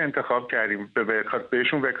 نماینده‌هایی که انتخاب کردیم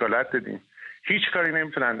بهشون وکالت دادیم هیچ کاری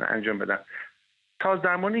نمیتونن انجام بدن. تا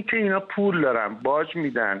زمانی که اینا پول دارن باج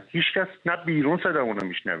میدن، هیچکس نه بیرون صدامونو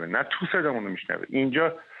میشنوه نه تو صدامونو میشنوه.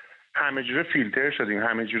 اینجا همه جوره فیلتر شدیم،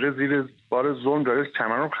 همه جوره زیر بار ظلم داره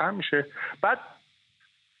کمرم خم میشه. بعد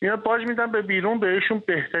اینا باج میدن به بیرون، بهشون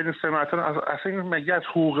بهترین سمت ها. اصلا این مگه از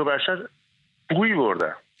حقوق بشر بوی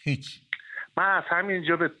بردن؟ هیچ. من از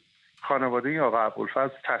همینجا به خانواده این آقا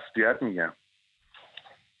ابوالفضل تسلیت میگم.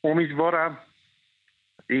 امیدوارم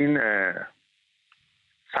این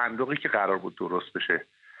صندوقی که قرار بود درست بشه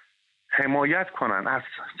حمایت کنن از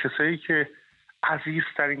کسایی که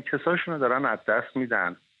عزیزترین کساشون رو دارن از دست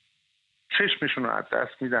میدن، چشمشون رو از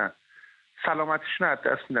دست میدن، سلامتیشون رو از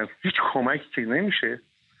دست میدن، هیچ کمکی که نمیشه.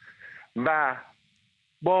 و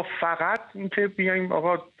با فقط اینکه بیایم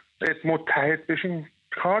آقا متحد بشیم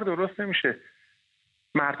کار درست نمیشه.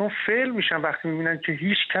 مردم فعل میشن وقتی میبینن که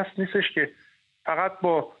هیچ کس نیستش که فقط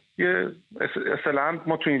با یه اصطلاحاً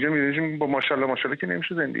ما تو اینجا می‌بینیم با ماشاءالله که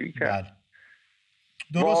نمیشه زندگی کرد.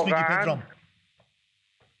 بله. درست میگی پدرام.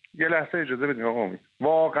 یه لحظه اجازه بدید آقا امید.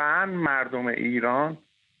 واقعاً مردم ایران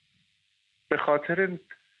به خاطر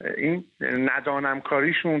این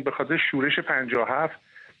ندانمکاریشون، به خاطر شورش 57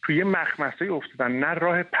 توی یه مخمسه افتادن، نه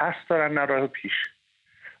راه پس دارن نه راه پیش.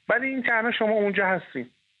 ولی این که الان شما اونجا هستین،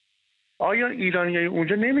 آیا ایرانیای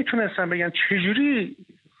اونجا نمیتونستن بگن چجوری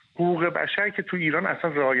حقوق بشر که تو ایران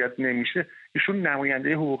اصلا رعایت نمیشه ایشون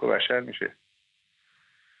نماینده حقوق بشر میشه؟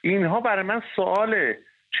 اینها برای من سواله.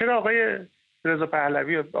 چرا آقای رضا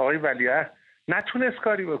پهلوی و آقای ولیعهد نتونست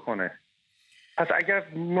کاری بکنه. پس اگر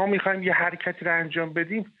ما میخوایم یه حرکتی رو انجام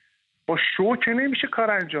بدیم با شو که نمیشه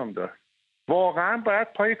کار انجام داد. واقعا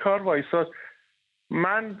باید پای کار وایساد.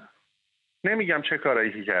 من نمیگم چه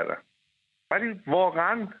کارایی که کردم، ولی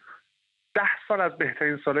واقعا 10 سال از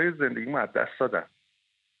بهترین سالهای زندگیمو از دست دادم.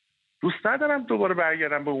 دوست ندارم دوباره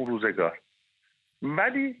برگردم به اون روزگار،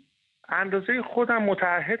 ولی اندازه خودم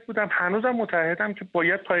متعهد بودم، هنوزم متعهدم که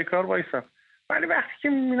باید پای کار وایسم. ولی وقتی که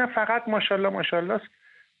میبینم فقط ماشاءالله ماشاءالله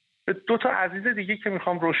به 2 تا عزیز دیگه که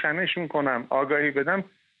میخوام روشنشون کنم، آگاهی بدم،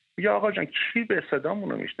 میگه آقا جان کی به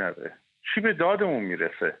صدامونو میشنوه، کی به دادمون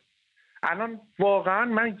میرسه؟ الان واقعا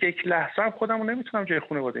من یک لحظه هم خودمو نمیتونم جای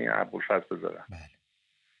خانواده این ابوالفضل بذارم.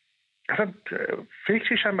 اصلا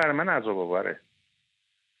فکرش هم برای من عذاب آوره.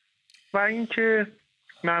 و اینکه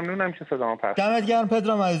ممنونم که صدامو پخش. دمت گرم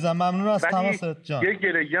پدرام عزیزم، ممنون از تماست جان. یه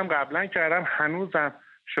گرگی هم قبلا کردم، هنوزم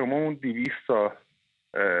شما اون 200 تا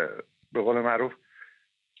به قول معروف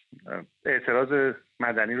اعتراض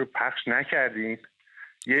مدنی رو پخش نکردین.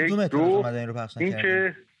 یک دو این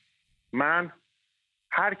که من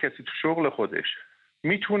هر کسی تو شغل خودش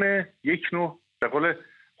میتونه یک نوع به قول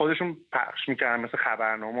خودشون پخش میکردن مثل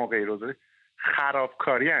خبرنامه و غیره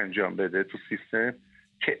خرابکاری انجام بده تو سیستم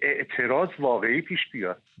که اعتراض واقعی پیش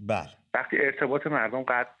بیاد. بله. وقتی ارتباط مردم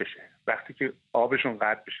قطع بشه، وقتی که آبشون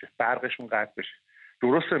قطع بشه، برقشون قطع بشه.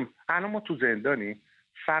 درسته الان ما تو زندانیم،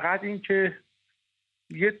 فقط این که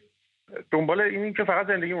یه دنبال این که فقط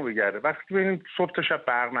زندگیمون بگرده. وقتی ببینیم صبح تا شب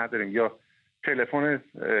برق نداریم یا تلفن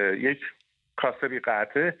یک کاسبی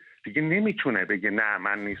قطعه، دیگه نمیتونه بگه نه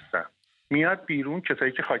من نیستم. میاد بیرون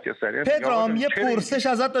کسایی که خاکستری. پدرام یه پرسش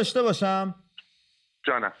ازت داشته باشم؟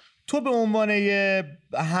 جانم. تو به عنوان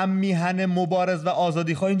هم میهن مبارز و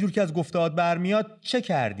آزادیخواه اینجور که از گفته‌هات برمیاد چه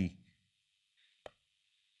کردی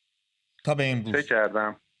تا به این روز؟ چه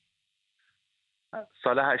کردم؟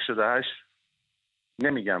 سال 88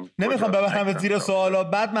 نمیخوام ببرم زیر سوالا،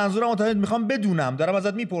 بعد منظورم متوجه میخوام بدونم، دارم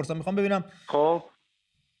ازت میپرسم، میخوام ببینم. خب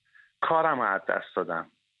کارم رو از دست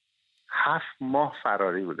دادم، 7 ماه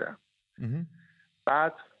فراری بودم.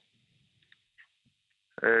 بعد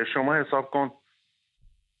شما حساب کن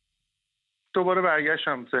دوباره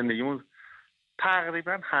برگشتم زندگیمون،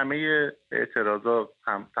 تقریبا همه اعتراضات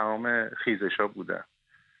تمام خیزش‌ها بودن.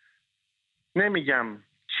 نمیگم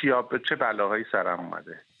چه بلاهایی سرم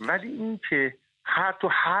اومده، ولی این که تو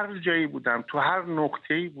هر جایی بودم، تو هر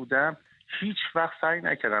نقطه‌ای بودم، هیچ وقت سعی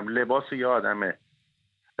نکردم لباس یه آدم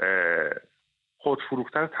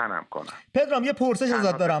خودفروخته رو تنم کنم. پدرام یه پرسش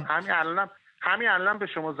ازت دارم. همین الان به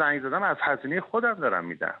شما زنگ زدم، از هزینه خودم دارم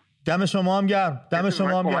میدم. دم شما هم گرم، دم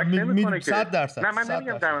شما هم گرم. 100%. نه من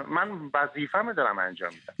نمیگم، من وظیفه‌مو دارم انجام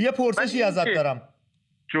میدم. یه پرسشی ازت دارم.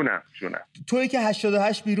 جونم. تویی که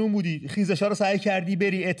 88 بیرون بودی، خیزش‌ها رو سعی کردی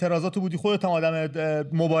بری، اعتراضاتو بودی، خودت هم آدم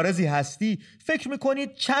مبارزی هستی، فکر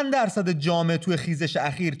می‌کنید چند درصد جامعه توی خیزش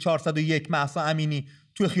اخیر 401 مهسا امینی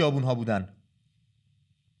توی خیابون‌ها بودن؟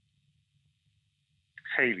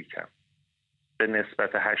 خیلی کم. به نسبت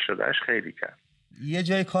 88 خیلی کم. یه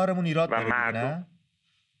جای کارمون ایراد داره نه؟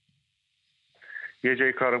 یه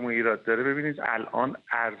جای کارمون ایراد داره. ببینید الان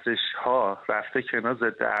ارزش‌ها رفته کنار،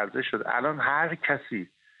 ضد ارزش شده. الان هر کسی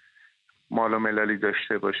مال و ملالی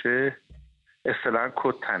داشته باشه اصطلاحاً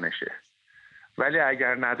کد تنشه، ولی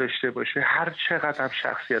اگر نداشته باشه، هر چقدر هم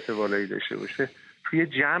شخصیت والایی داشته باشه، توی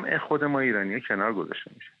جمع خود ما ایرانی‌ها کنار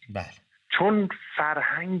گذاشته میشه. بله. چون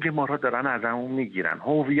فرهنگ ما رو دارن ازمون میگیرن،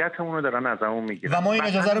 هویتمون رو دارن ازمون میگیرن و ما این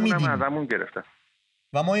اجازه رو میدیم. ازمون گرفتن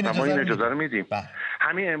و ما این اجازه رو میدیم.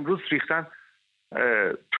 همین امروز ریختن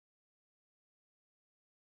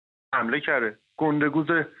حمله کرده، گندگوز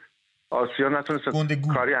آسیا نتونست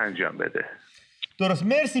کاری انجام بده. درست.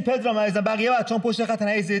 مرسی پدرام عزیزم. بقیه بچه‌ها پشت خط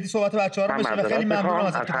نه زیادی صحبت بچه‌ها رو بشه. خیلی ممنونم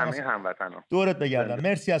از همه هموطنان. دورت بگردم.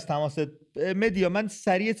 مرسی از تماست. مدیا من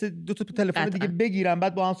سریع 2 تا تلفن دیگه بگیرم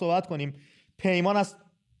بعد با هم صحبت کنیم. پیمان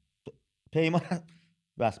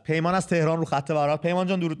از تهران رو خط برات. پیمان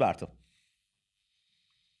جان درود بر تو.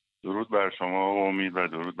 درود بر شما و امید و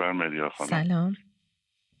درود بر مدیا خانم. سلام.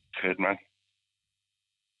 خدمت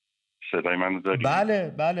صدای منو داری؟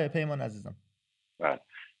 بله پیمان عزیزم. بله.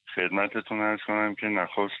 خدمتتون عرض کنم که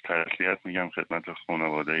نخست تسلیت میگم خدمت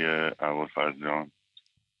خانواده ابوالفضل جان.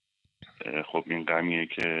 خب این غمیه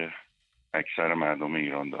که اکثر مردم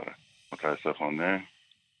ایران داره. متاسفانه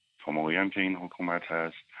تا موقعی هم که این حکومت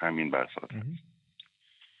هست همین بساط هست.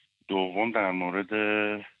 دوم در مورد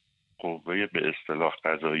قوه به اصطلاح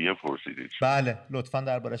قضاییه پرسیدید. بله لطفاً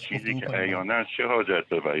دربارش گفتگو کنید. چیزی که عیانه است چه حاجت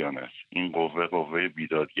به بیان است. این قوه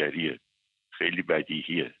بیدادگریه، خیلی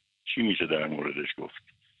بدیهیه. چی میشه در موردش گفت؟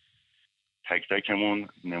 تک تکمون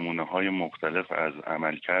نمونه های مختلف از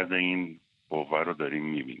عملکرد این قوه رو داریم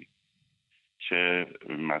میبینیم. چه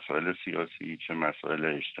مسائل سیاسی، چه مسائل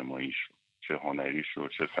اجتماعی شد، چه هنری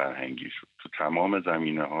شد، چه فرهنگی شد، تو تمام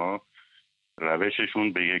زمینه‌ها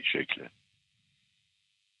روششون به یک شکله،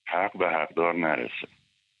 حق به حقدار نرسه.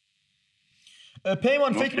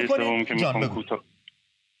 پیمان فکر می‌کنی جان بگو.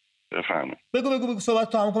 بفهمه. بگو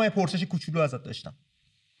صحبت تو هم کنم. پرسش کوچولو ازت داشتم.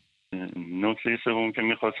 نکته سوم که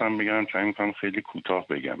می‌خواستم بگم، سعی می‌کنم خیلی کوتاه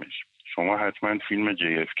بگمش. شما حتما فیلم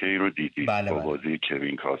JFK رو دیدید. بله. با بازی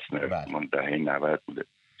کوین کاستنر. من دهه 90 بوده.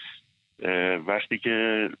 وقتی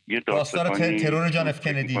که یه داستان ترور جان اف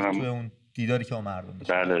کندی تو اون دیداری که با مردم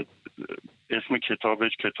داشت. بله. اسم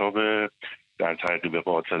کتابش کتاب در تعقیب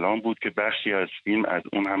قاتلان بود که بخشی از فیلم از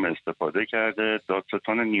اون هم استفاده کرده.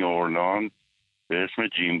 دادستان نیوورلاند به اسم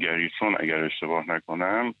جیم گریسون اگر اشتباه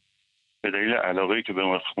نکنم، به دلیل علاقه‌ای که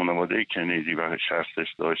به خانواده کندی و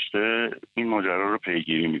شخصش داشته، این ماجرا رو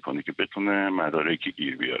پیگیری میکنه که بتونه مدارکی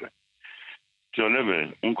گیر بیاره.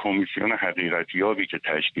 جالبه اون کمیسیون حقیقتیابی که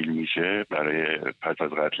تشکیل میشه برای پس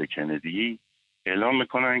از قتل کندی، اعلام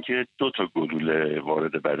میکنن که 2 گلوله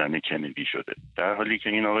وارد بدن کندی شده، در حالی که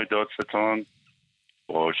این آقای دادستان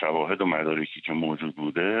با شواهد و مدارکی که موجود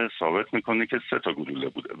بوده ثابت میکنه که 3 گلوله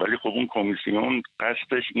بوده. ولی خب اون کمیسیون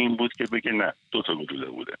قصدش این بود که بگه نه 2 گلوله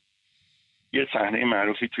بوده. یه صحنه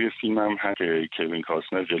معروفی توی فیلم هم هست که کوین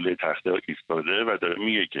کاستنر جلوی تخته ایستاده و داره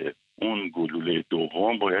میگه که اون گلوله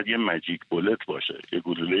دوم باید یه ماجیک بولت باشه، یه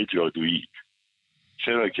گلوله جادویی.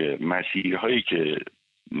 چرا که مسیرهایی که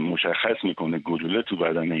مشخص میکنه گلوله تو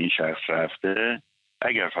بدن این شخص رفته،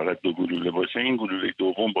 اگر فقط 2 گلوله باشه، این گلوله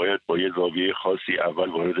دوم باید با یه زاویه خاصی اول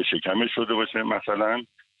وارد شکمش شده باشه مثلا،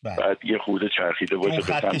 بعد یه خورده چرخیده باشه به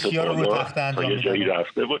سمت بالا تا یه جایی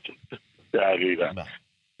رفته باشه. دقیقاً.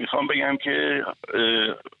 میخوام بگم که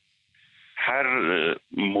هر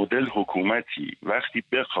مدل حکومتی وقتی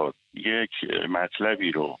بخواد یک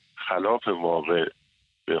مطلبی رو خلاف واقع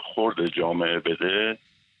به خورد جامعه بده،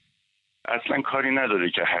 اصلا کاری نداره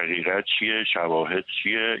که حقیقت چیه، شواهد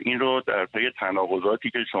چیه. این رو در پی تناقضاتی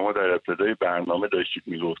که شما در ابتدای برنامه داشتید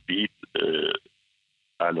میگفتید.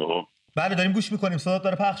 الو؟ بله داریم گوش میکنیم، صدا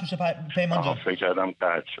داره پخش میشه. پیمان جان فکر کردم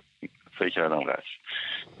قطع.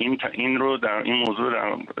 این رو در این موضوع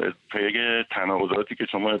در پی تناقضاتی که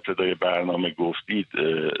شما ابتدای برنامه گفتید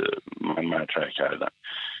من مطرح کردم.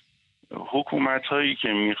 حکومت هایی که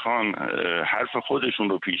میخوان حرف خودشون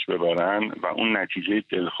رو پیش ببرن و اون نتیجه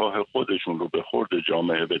دلخواه خودشون رو به خورد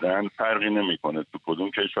جامعه بدن، فرقی نمیکنه تو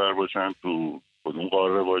کدوم کشور باشن، تو کدوم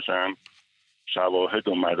قاره باشن، شواهد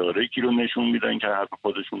و مدارکی رو نشون میدن که حرف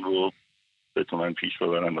خودشون رو بتونن پیش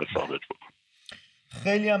ببرن و ثابت بکنن.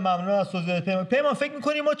 خیلی هم ممنون از توضیحات پیمان. فکر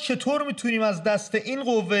می‌کنی ما چطور میتونیم از دست این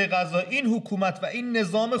قوه قضاییه، این حکومت و این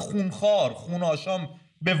نظام خونخوار، خونآشام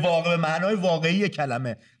به معنای واقعی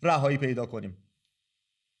کلمه رهایی پیدا کنیم؟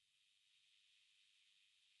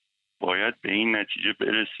 باید به این نتیجه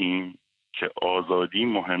برسیم که آزادی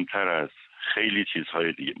مهمتر از خیلی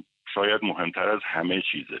چیزهای دیگه، شاید مهمتر از همه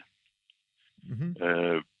چیزه.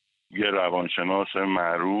 یه روانشناس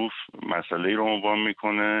معروف مسئله رو عنوان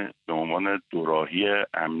میکنه به عنوان دوراهی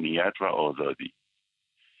امنیت و آزادی.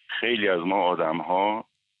 خیلی از ما آدم ها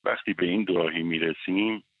وقتی به این دوراهی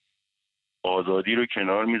میرسیم، آزادی رو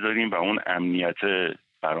کنار میذاریم و اون امنیت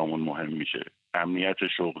برامون مهم میشه. امنیت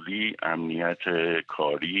شغلی، امنیت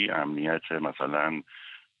کاری، امنیت مثلا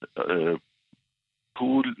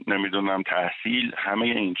پول، نمیدونم تحصیل، همه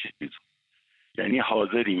این چیز. یعنی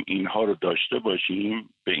حاضریم اینها رو داشته باشیم،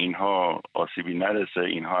 به اینها آسیبی نرسه،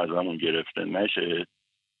 اینها از همون گرفته نشه،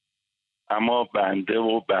 اما بنده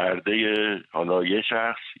و برده حالا یه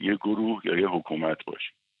شخص، یه گروه یا یه حکومت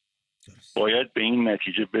باشیم. باید به این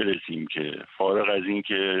نتیجه برسیم که فارغ از این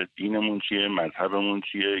که دینمون چیه، مذهبمون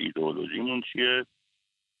چیه، ایدئولوژیمون چیه،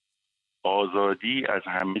 آزادی از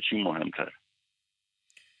همه چی مهمتر.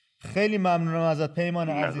 خیلی ممنونم ازت پیمان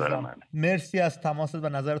عزیزم. مرسی از تماست و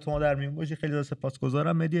نظر تو ما در میون باشی. خیلی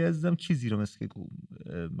سپاسگزارم. مدیا عزیزم چیزی رو مثل که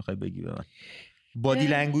میخوای بگی به من؟ بادی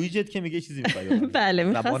لنگویجت که میگه چیزی میخوای بگی؟ بله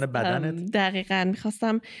میخواستم دقیقاً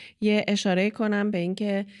میخواستم یه اشاره کنم به این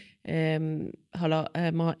که حالا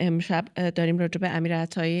ما امشب داریم راجع به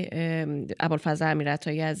امیرعطایی، ابوالفضل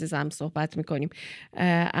امیرعطایی عزیزم صحبت میکنیم،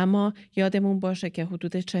 اما یادمون باشه که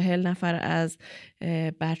حدود 40 نفر از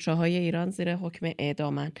بچه‌های ایران زیر حکم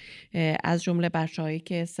اعدامن، از جمله بچه‌هایی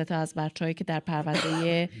که 3 از بچه‌هایی که در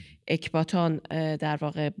پرونده اکباتان در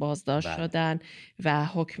واقع بازداشت شدن و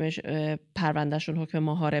حکمش پروندهشون حکم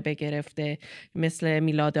محاربه گرفته، مثل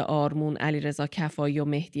میلاد آرمون، علیرضا کفایی و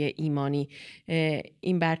مهدی ایمانی.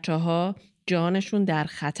 این بچه‌ها جانشون در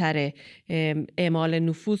خطر، اعمال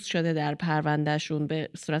نفوذ شده در پروندهشون، به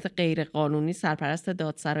صورت غیر قانونی سرپرست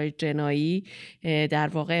دادسرای جنایی در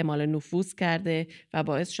واقع اعمال نفوذ کرده و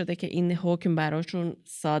باعث شده که این حکم براشون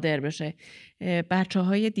صادر بشه.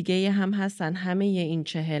 بچه‌های دیگه هم هستن، همه این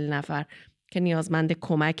 40 نفر که نیازمند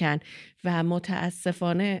کمکن و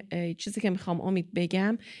متاسفانه چیزی که میخوام امید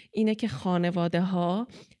بگم اینه که خانواده ها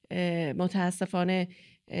متاسفانه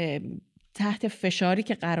تحت فشاری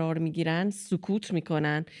که قرار میگیرن سکوت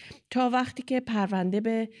میکنن تا وقتی که پرونده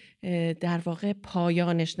به در واقع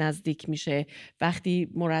پایانش نزدیک میشه، وقتی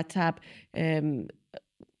مرتب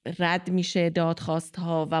رد میشه دادخواست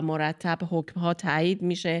ها و مرتب حکم ها تایید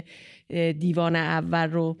میشه، دیوان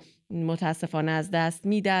اول رو متاسفانه از دست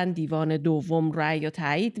میدن، دیوان دوم رأی رو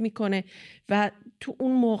تایید میکنه و تو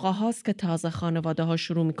اون موقع هاست که تازه خانواده ها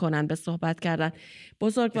شروع میکنن به صحبت کردن.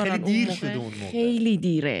 بزرگواران خیلی دیر شده اون موقع. خیلی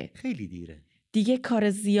دیره دیگه، کار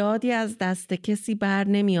زیادی از دست کسی بر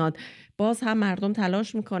نمیاد. باز هم مردم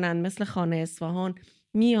تلاش میکنن، مثل خانه اصفهان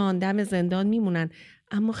میان دم زندان میمونن،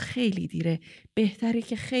 اما خیلی دیره. بهتره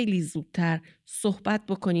که خیلی زودتر صحبت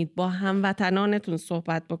بکنید، با هموطنانتون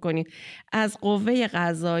صحبت بکنید. از قوه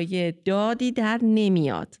قضاییه دادی در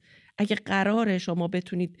نمیاد. اگه قراره شما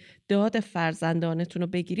بتونید داد فرزندانتون رو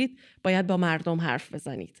بگیرید، باید با مردم حرف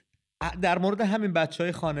بزنید. در مورد همین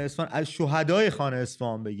بچهای خانه اصفهان، از شهدای خانه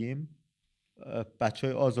اصفهان بگیم،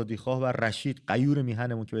 بچهای آزادیخواه و رشید غیور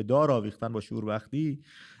میهنمون که به دار آویختن با شوربختی،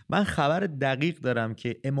 من خبر دقیق دارم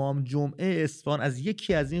که امام جمعه اصفهان از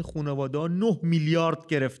یکی از این خانواده‌ها 9 میلیارد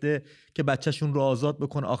گرفته که بچه‌شون رو آزاد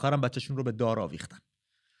بکنه، آخرام بچه‌شون رو به دار آویختن.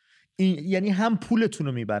 این یعنی هم پولتون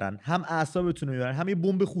رو میبرن، هم اعصابتون رو میبرن، هم یه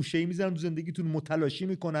بمب خوشه‌ای میزنن تو زندگیتون، متلاشی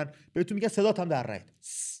میکنن، بهتون میگن صدات هم در رید،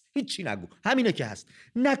 هیچی نگو، همینه که هست.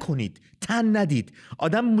 نکنید، تن ندید.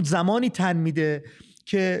 آدم زمانی تن میده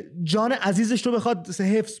که جان عزیزش رو بخواد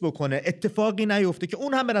حفظ بکنه، اتفاقی نیفته که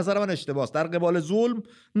اون هم به نظر من اشتباهه. در قبال ظلم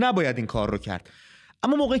نباید این کار رو کرد.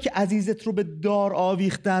 اما موقعی که عزیزت رو به دار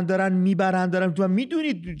آویختن، دارن میبرن، تو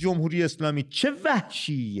میدونید جمهوری اسلامی چه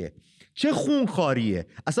وحشیه، چه خونخواریه،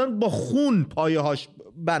 اصلا با خون پایه‌هاش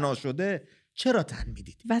بنا شده. چرا تن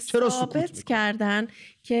میدید؟ و چرا ثابت کردن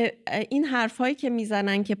که این حرفایی که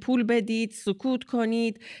میزنن که پول بدید، سکوت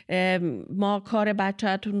کنید، ما کار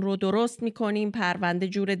بچه‌تون رو درست میکنیم، پرونده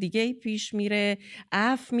جور دیگه پیش میره،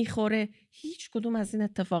 عفو میخوره، هیچ کدوم از این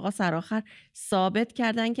اتفاقا سرآخر ثابت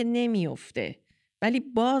کردن که نمیفته. ولی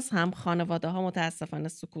باز هم خانواده ها متاسفانه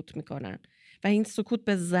سکوت میکنن و این سکوت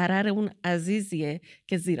به ضرر اون عزیزیه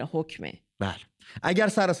که زیر حکمه. بله. اگر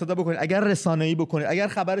سر صدا بکنید، اگر رسانه‌ای بکنید، اگر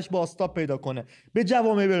خبرش بازتاب پیدا کنه، به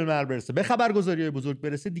جوامع بین‌الملل برسه، به خبرگزاری‌های بزرگ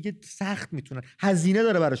برسه، دیگه سخت میتونن، هزینه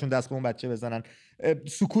داره براشون دست به اون بچه بزنن.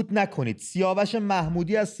 سکوت نکنید. سیاوش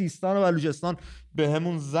محمودی از سیستان و بلوچستان به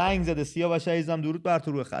همون زنگ زده. سیاوش عزیزم درود بر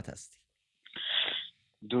تو، روی خط هستی.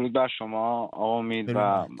 درود بر شما آقا امید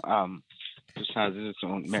و دوست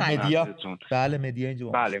عزیزتون مدیا. بله مدیا اینجا.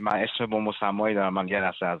 بله من اسم با مسمایی دارم، من یه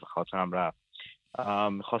لحظه از خاطرم رفت.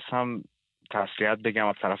 میخواستم تسلیت بگم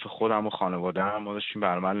از طرف خودم و خانواده‌ام. ما داشتیم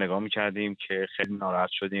برنامه نگاه می‌کردیم که خیلی ناراحت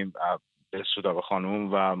شدیم. به سودابه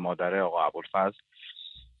خانم و مادر آقا ابوالفضل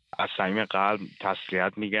از صمیم قلب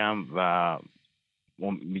تسلیت میگم و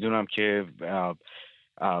میدونم که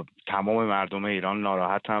تمام مردم ایران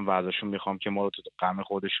ناراحتن و ازشون میخوام که ما رو تو غم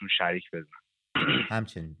خودشون شریک بزنن.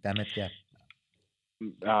 همچنین دمت گرم.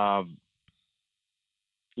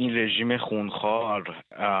 این رژیم خونخوار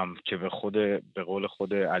که به قول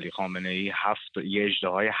خود علی خامنه‌ای یه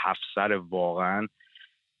اژدهای 7 سر، واقعا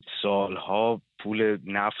سالها پول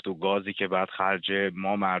نفت و گازی که بعد خرج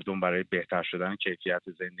ما مردم برای بهتر شدن کیفیت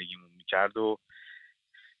زندگیمون میکرد و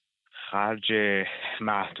خرج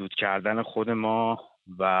محدود کردن خود ما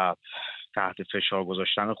و تحت فشار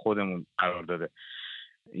گذاشتن خودمون قرار داده.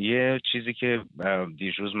 یه چیزی که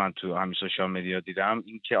دیروز من تو همین سوشال مدیا دیدم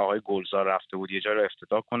این که آقای گلزار رفته بود یه جا رو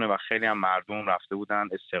افتتاح کنه و خیلی هم مردم رفته بودن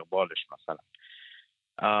استقبالش. مثلا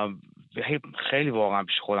خیلی واقعا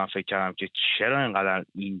پیش خودم فکر کردم که چرا اینقدر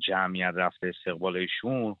این جمعیت رفته استقبال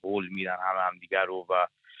ایشون، هول میدن هم دیگر رو و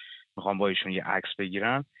میخوام با ایشون یه عکس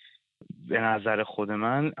بگیرن. به نظر خود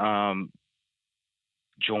من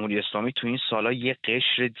جمهوری اسلامی تو این سالا یه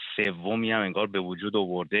قشر سومی هم انگار به وجود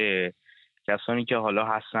آورده، کسانی که حالا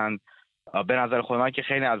هستن. به نظر خود من که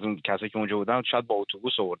خیلی از اون کسایی که اونجا بودن شاید با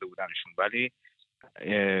اتوبوس آورده بودنشون، ولی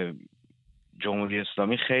جمهوری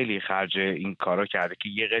اسلامی خیلی خرج این کارا کرده که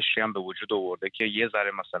یه قشری هم به وجود آورده که یه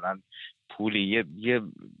ذره مثلا پولی، یه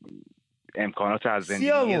امکانات از زندگی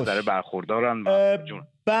یه ذره برخوردارن.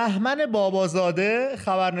 بهمن بابازاده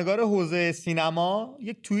خبرنگار حوزه سینما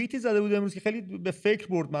یک توییتی زده بود امروز که خیلی به فکر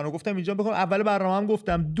برد منو. گفتم اینجا بخوام اول برنامه هم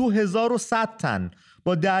گفتم 2100 تن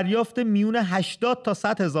با دریافت میون 80 تا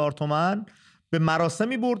 100 هزار تومان به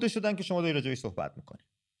مراسمی برده شدن که شما داری راجعش صحبت میکنی.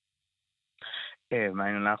 من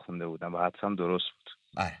اینو نخونده بودم و حدسم درست بود.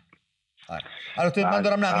 آره. البته من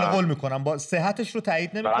دارم نقل قول میکنم، با صحتش رو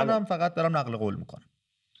تایید نمیکنم، فقط دارم نقل قول میکنم.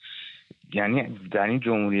 یعنی در این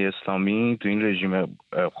جمهوری اسلامی، تو این رژیم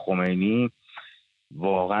خمینی،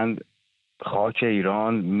 واقعا خاک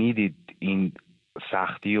ایران میدید این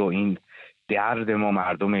سختی و این درد ما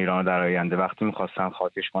مردم ایران در آینده. وقتی میخواستن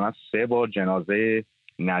خاکش کنن 3 بار جنازه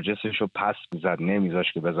نجسش رو پس میزد،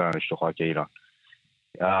 نمیذاش که بذارنش تو خاک ایران.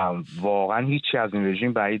 واقعا هیچی از این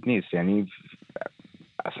رژیم بعید نیست، یعنی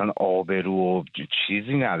اصلا آبرو و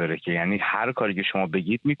چیزی نداره که، یعنی هر کاری که شما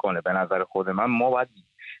بگید میکنه. به نظر خود من ما باید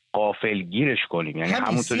غافلگیرش کنیم، یعنی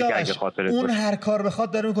همونطوری که اگه خاطرت اون هر کار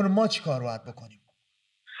بخواد داره میکنه، ما چی کار باید بکنیم؟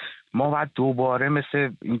 ما باید دوباره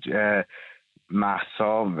مثل این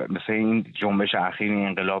مهسا، مثل این جنبش اخیر، این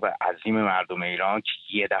انقلاب عظیم مردم ایران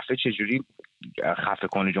که یه دفعه چجوری خفه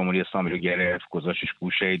کنه جمهوری اسلامی رو گرفت، گذاشتش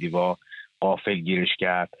گوشه دیوار، غافلگیرش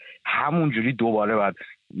کرد، همونجوری دوباره باید.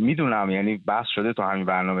 میدونم یعنی بحث شده تو همین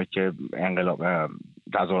برنامه که انقلاب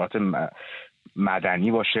تظاهرات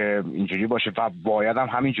مدنی باشه، اینجوری باشه و باید هم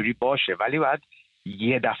همینجوری باشه، ولی باید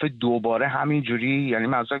یه دفعه دوباره همینجوری، یعنی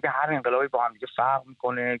منظورم که هر انقلابی با هم دیگه فرق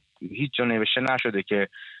میکنه، هیچ جا نوشته نشده که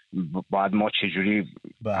باید ما چجوری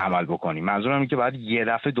عمل بکنیم. منظورم اینه که باید یه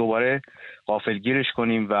دفعه دوباره غافلگیرش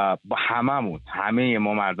کنیم و با همه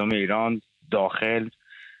ما مردم ایران، داخل،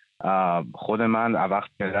 خود من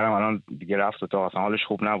وقت پدرم الان دیگه رفت تا اصلا حالش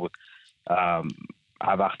خوب نبود،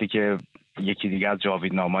 وقتی که یکی دیگه از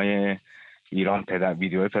جاویدنامای ایران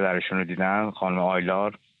ویدیوی پدرشون رو دیدن، خانم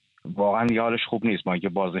آیلار، واقعا دیگه حالش خوب نیست. ما که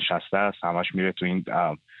بازنشسته است، همش میره تو این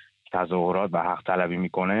تظاهرات و حق طلبی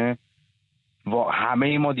میکنه و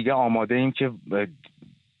همه ما دیگه آماده ایم که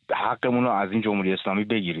حقمون رو از این جمهوری اسلامی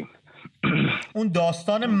بگیریم. اون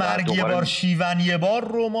داستان مرگ یه بار شیون یه بار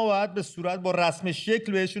رو ما باید به صورت با رسم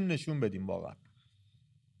شکل بهشون نشون بدیم. واقعا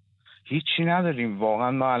هیچی نداریم.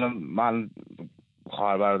 واقعا من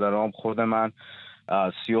خواهر برادرام، خود من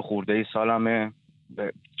 30 خورده سالمه،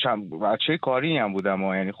 بچه کاری هم بودم،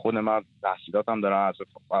 یعنی خود من تحصیلاتم دارم، از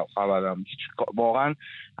خبرم واقعا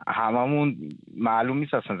هممون معلوم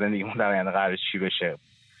نیست اصلا زندگیمون در آینده قراره چی بشه،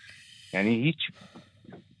 یعنی هیچ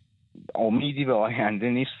امیدی به آینده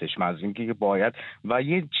نیستش. مزیم که باید. و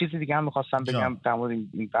یه چیز دیگه هم میخواستم بگم در مورد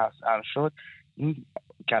این بحث شد، این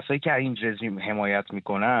کسایی که این رژیم حمایت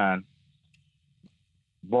میکنن،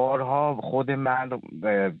 بارها خود من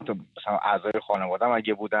مثلا اعضای خانواده‌ام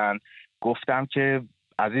اگه بودن گفتم که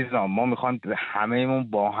عزیزان، ما میخوایم همه‌مون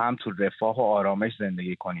با هم تو رفاه و آرامش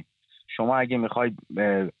زندگی کنیم. شما اگه میخوای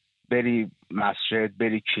بری مسجد،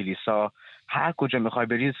 بری کلیسا، هر کجا میخوای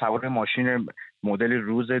بری، سوار ماشین مدل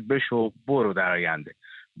روزت بشو، برو در آینده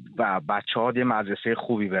و بچه‌ها یه مدرسه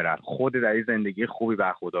خوبی برن، خود در این زندگی خوبی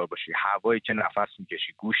برخوردار باشی، هوایی که نفس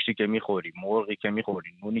میکشی، گوشتی که میخوری، مرغی که میخوری،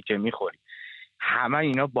 نونی که میخوری، همه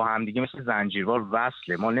اینا با هم دیگه مثل زنجیروار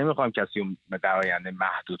وصله. ما نمیخوایم کسی رو در آینده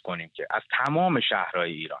محدود کنیم که از تمام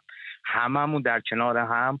شهرهای ایران هممون در کنار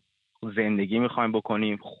هم زندگی میخوایم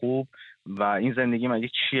بکنیم خوب. و این زندگی مگه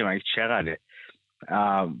چیه؟ مگه چقدره؟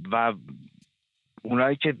 و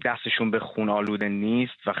اونایی که دستشون به خون آلوده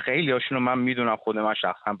نیست و خیلی هاشون رو من میدونم، خود من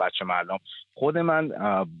شخصا بچه معلم خود من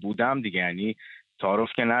بودم دیگه، یعنی تعارف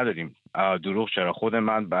که نداریم، دروغ چرا، خود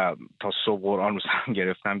من تا صبح قرآن رو سرم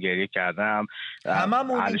گرفتم، گریه کردم.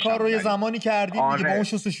 هممون این کار رو یه زمانی کردیم دیگه، با اون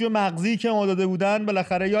شستشوی مغزی که ما داده بودن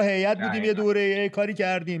بالاخره یا هیئت بودیم یه دوره کاری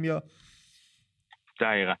کردیم یا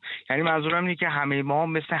دقیقا. یعنی منظورم اینه که همه ما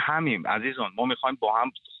مثل همیم عزیزان، ما میخوایم با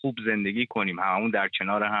هم خوب زندگی کنیم، هممون در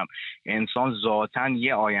کنار هم. انسان ذاتاً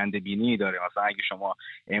یه آینده بینی داره. مثلا اگه شما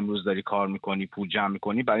امروز داری کار میکنی، پول جمع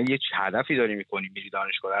میکنی، برای یه هدفی داری میکنی، میری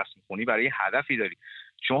دانشگاه درس میخونی، برای یه هدفی داری.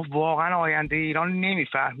 شما واقعا آینده ایران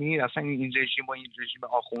نمیفهمید. اصلا این رژیم با این رژیم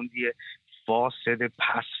آخوندی فاسد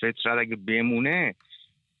پس فطرت اگه بمونه،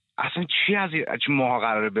 اصلا چی از ماها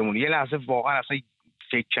قراره بمونه؟ یه لحظه واقعا اصلا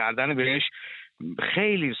فکر کردن بهش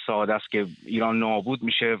خیلی ساده است که ایران نابود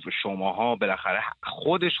میشه، شماها بالاخره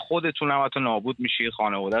خودتون هم نابود میشید،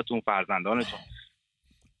 خانواده‌تون، فرزندانتون.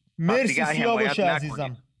 مرسی سیاوش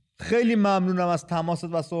عزیزم، خیلی ممنونم از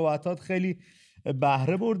تماست و صحبتات، خیلی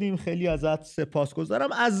بهره بردیم، خیلی ازت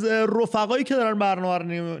سپاسگزارم. از رفقایی که دارن برنامه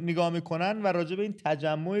رو نگاه میکنن و راجع به این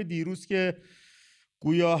تجمع دیروز که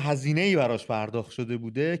گویا هزینه‌ای براش پرداخت شده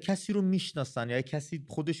بوده کسی رو میشناسن یا کسی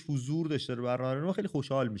خودش حضور داشته رو برنامه رو، خیلی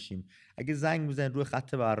خوشحال میشیم اگه زنگ بزنید روی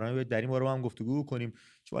خط برنامه، باید در این باره با هم گفتگو کنیم،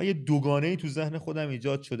 چون یه دوگانه‌ای تو ذهن خودم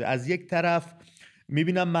ایجاد شده. از یک طرف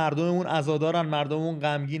میبینم مردممون عزادارن، مردممون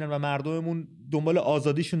غمگینن و مردممون دنبال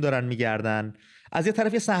آزادیشون دارن میگردن، از یه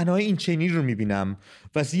طرف یه صحنه‌های این چنین رو میبینم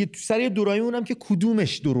و سر یه دورایی اونم که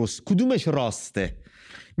کدومش درست، کدومش راسته.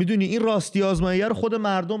 میدونی این راستی آزماییه رو خود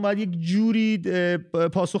مردم باید یک جوری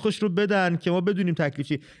پاسخش رو بدن که ما بدونیم تکلیف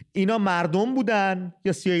چی. اینا مردم بودن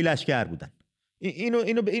یا سیاهی لشکر بودن؟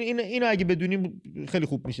 اینو اگه بدونیم خیلی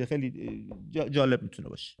خوب میشه، خیلی جالب میتونه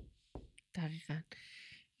باشه. دقیقاً.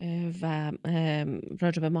 و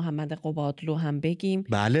راجب محمد قبادلو هم بگیم.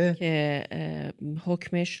 بله. که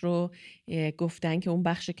حکمش رو گفتن که اون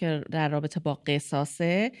بخشی که در رابطه با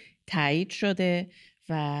قصاصه تایید شده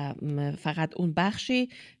و فقط اون بخشی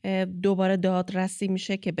دوباره دادرسی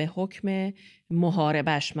میشه که به حکم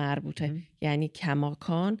محاربش مربوطه. یعنی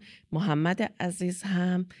کماکان محمد عزیز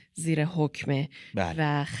هم زیر حکمه. بله.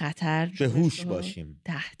 و خطر به هوش باشیم،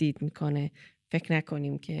 تهدید میکنه. فکر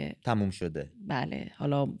نکنیم که تموم شده. بله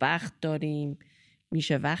حالا وقت داریم،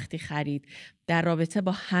 میشه وقتی خرید. در رابطه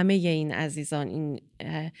با همه این عزیزان این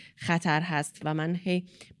خطر هست و من هی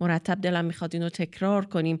مرتب دلم میخواد اینو تکرار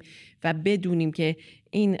کنیم و بدونیم که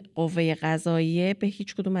این قوه قضاییه به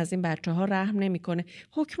هیچ کدوم از این بچه ها رحم نمیکنه.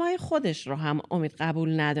 حکمای خودش رو هم امید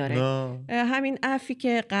قبول نداره. همین عفی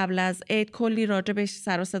که قبل از عید کلی راجبش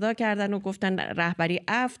سر و صدا کردن و گفتن رهبری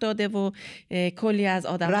عفو داده و کلی از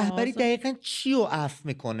آدم رهبری دقیقاً چی رو عفو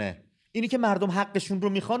میکنه؟ اینی که مردم حقشون رو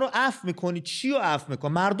میخوان و عفو میکنی، چی رو عفو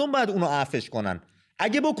میکنی؟ مردم باید اونو عفوش کنن.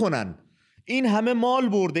 اگه بکنن، این همه مال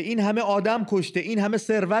برده، این همه آدم کشته، این همه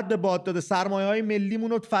ثروت به باد داده، سرمایه‌های ملیمون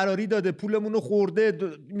رو فراری داده، پولمون رو خورده،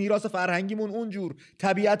 میراث فرهنگیمون اونجور،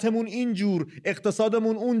 طبیعتمون اینجور،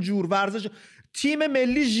 اقتصادمون اونجور، ورزش. تیم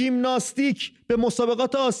ملی ژیمناستیک به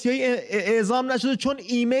مسابقات آسیایی اعزام نشده چون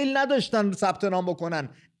ایمیل نداشتن ثبت نام بکنن.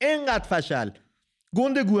 اینقدر فشل.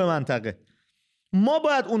 گندگو منطقه. ما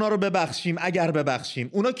باید اونا رو ببخشیم. اگر ببخشیم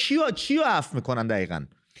اونا چیو عفو میکنن دقیقاً؟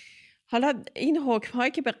 حالا این حکم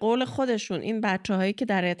هایی که به قول خودشون این بچه هایی که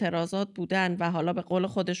در اعتراضات بودن و حالا به قول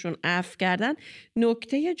خودشون عفو کردن،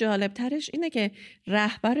 نکته جالب ترش اینه که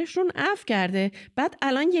رهبرشون عفو کرده، بعد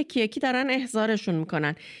الان یکی یکی دارن احضارشون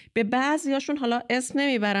میکنن. به بعضیاشون حالا اسم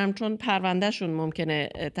نمیبرم چون پروندهشون ممکنه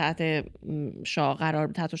تحت شاه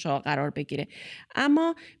قرار بگیره،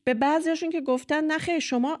 اما به بعضیاشون که گفتن نخیر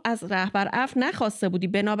شما از رهبر عفو نخواسته بودی،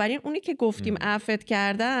 بنابراین اونی که گفتیم عفوت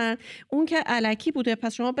کردن اون که الکی بوده،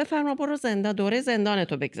 پس شما بفرما برو زندان، دوره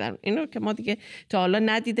زندانتو بگذرون. اینو که ما دیگه تا حالا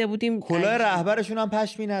ندیده بودیم. کلاه رهبرشون هم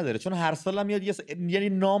پشمی نداره، چون هر سال میاد یعنی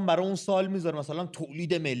نام برای اون سال میذاره، مثلا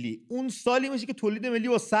تولید ملی. اون سالی میشه که تولید ملی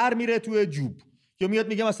با سر میره توی جوب، یا میاد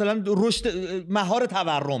میگه مثلا رشد مهار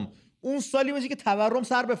تورم. اون سالی میشه که تورم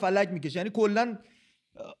سر به فلک میکشه. یعنی کلا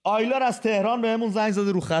آیلار از تهران بهمون زنگ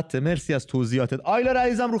زده رو خطه. مرسی از توضیحاتت آیلار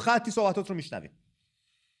عزیزم. رو خطی صحبتات رو میشنویم.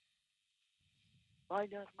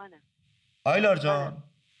 آیلار منم. آیلار جان.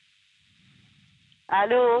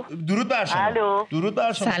 الو. درود بر شما. الو. درود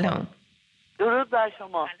بر شما. سلام. درود بر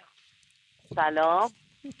شما. سلام.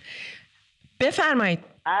 بفرمایید.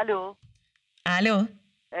 الو. الو.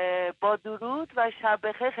 با درود و شب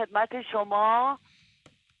بخیر خدمت شما.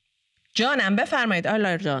 جانم بفرمایید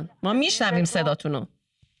آیلار جان، ما میشنویم صداتونو.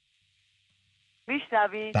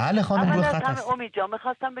 میشنوید؟ بله خانم رو خط هست. امید جان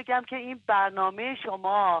میخواستم بگم که این برنامه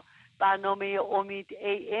شما، برنامه امید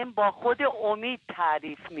AM با خود امید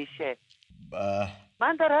تعریف میشه.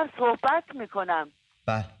 من دارم صحبت میکنم.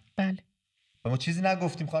 بله بله. ما چیزی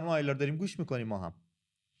نگفتیم خانم آیلار، داریم گوش میکنیم ما هم.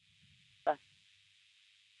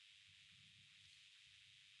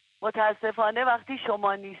 متاسفانه وقتی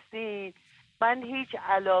شما نیستین من هیچ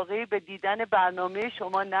علاقه به دیدن برنامه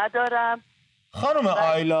شما ندارم. خانم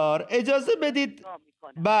آیلار اجازه بدید.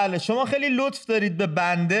 بله شما خیلی لطف دارید به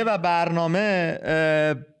بنده و برنامه.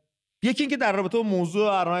 یکی اینکه در رابطه با موضوع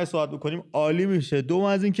برنامه صحبت بکنیم عالی میشه. دوم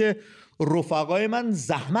از اینکه رفقای من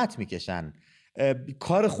زحمت میکشن،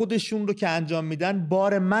 کار خودشون رو که انجام میدن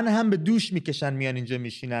بار من هم به دوش میکشن، میان اینجا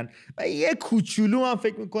میشینن و یه کوچولو من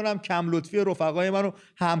فکر میکنم کم لطفی رفقای من و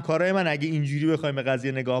همکارای من اگه اینجوری بخوایم به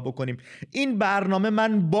قضیه نگاه بکنیم. این برنامه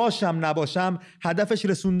من باشم نباشم هدفش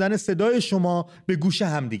رسوندن صدای شما به گوش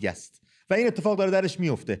همدیگه است و این اتفاق داره درش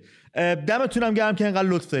میفته. دمتونم گرم که اینقدر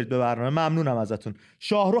لطف دارید به برنامه. ممنونم ازتون.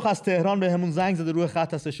 شاهرخ از تهران به همون زنگ زده، روی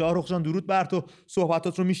خط هست. شاهرخ جان درود بر تو،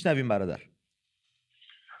 صحبتات رو میشنویم برادر.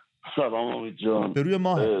 سلام امید جان. به روی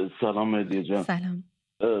ماه. سلام مدیا جان. سلام.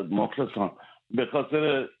 مخلصم. به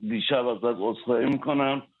خاطر دیشب ازت عذرخواهی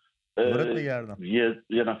میکنم.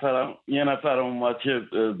 یه نفرم اومد که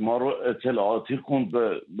ما رو اطلاعاتی خوند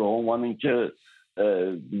به عنوان اینکه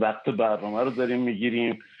وقت برنامه رو داریم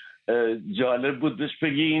میگیریم. جالب بودش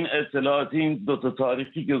بگی این اطلاعاتی، این دوتا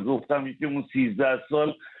تاریخی که گفتم، یکی اون 13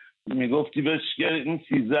 سال میگفتی بهش که این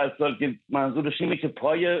 13 سال که منظورش اینه که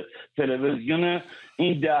پای تلویزیون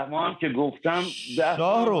این 10 ماه هم که گفتم 10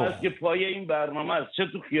 ماه هست که پای این برنامه است، چه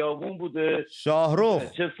تو خیابون بوده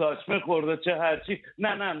شاهرخ، چه ساچمه خورده، چه هرچی.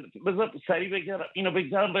 نه بذار سریع بگرم اینو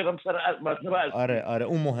بگم سر مطلب اصلی. آره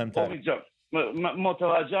اون مهمتره.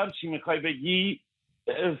 متوجهم چی میخوای بگی،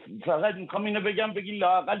 فقط میخوام اینو بگم بگی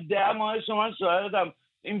لااقل 10 ماه شما شاهدم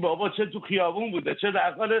این بابا چه تو خیابون بوده، چه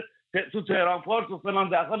داخل تو تهران پارک و فلان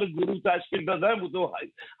داخل گروه تشکیل دادن بوده و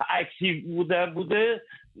اکتیو بوده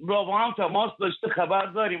با هم تماس داشته، خبر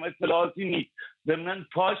داریم، اطلاعاتی نیست. ضمن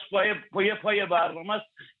پاش پای برنامه است،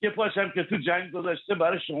 یه پاشم که تو جنگ گذاشته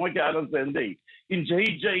برای شما که الان زنده اید. اینجا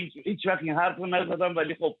هیچ وقت این حرف رو نزدم،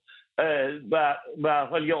 ولی خب به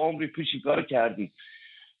حال یه عمری پیش کار کردیم.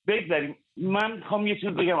 بگذاریم. من میخوام یه چیز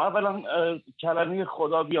بگم. اولا کلمه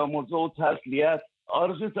خدا بیامرزه و تسلیت،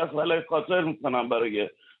 آرزوی تسلیت خاطر میکنم برای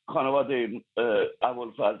خانواده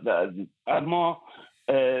ابوالفضل عزیز. اما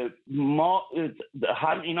ما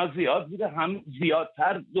هم اینا زیاد بوده، هم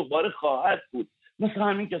زیادتر دوباره خواهد بود. مثل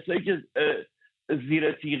همین کسایی که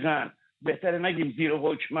زیر تیغن، بهتره نگیم زیر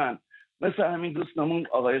حکمن، مثل همین دوستمون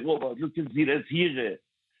آقای قبادلو که زیر تیغه.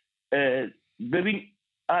 ببین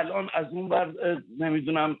الان از اون بر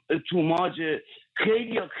نمیدونم توماج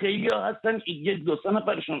خیلی ها هستن، یک دو سه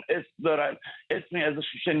نفرشون اسم دارن، اسمی ازش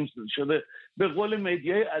شنیده شده. به قول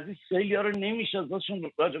مدیای عزیز خیلی ها رو نمیشه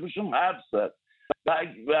ازشون راجبشون حرف زد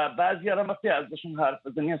و بعضی ها وقتی ازشون حرف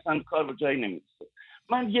بزنی اصلا کار به جایی نمیرسه.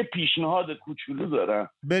 من یه پیشنهاد کوچولو دارم،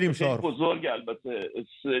 بریم شارف. بزرگ البته،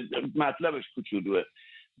 مطلبش کوچولوه.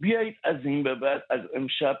 بیایید از این به بعد از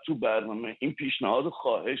امشب تو برنامه این پیشنهاد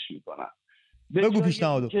خواهش میکنم، بگو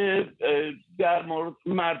پیشنهادو که در مورد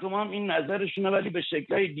مردم هم این نظرشونه ولی به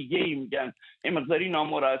شکل‌های دیگه ای میگن، این مقداری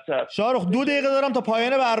نامرتب. شارخ 2 دقیقه دارم تا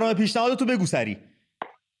پایان برنامه، پیشنهادتو بگو سری.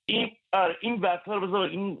 این بحثا رو بذار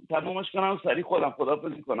این تمومش کنم سری خودم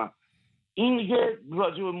خداحافظی کنم. این یه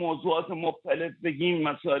راجع به موضوعات مختلف بگیم،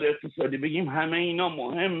 مسائل اقتصادی بگیم، همه اینا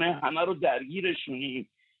مهمه، همه رو درگیرشونیم.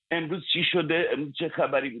 امروز چی شده، امروز چه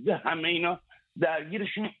خبری بوده، همه اینا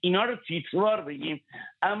درگیرشون، اینا رو تیتروار بگیم.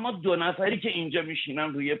 اما 2 نفری که اینجا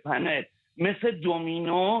میشینن روی پنل مثل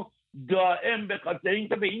دومینو دائم به خاطر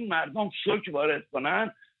اینکه به این مردم شوک وارد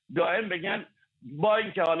کنن دائم بگن با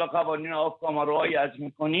اینکه حالا قوانین آفکاما رو رعایت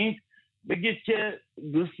میکنید بگید که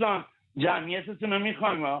دوستان جمعیتتون رو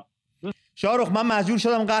میخوایم. شارخ من مجبور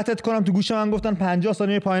شدم قطعت کنم، تو گوش من گفتن 50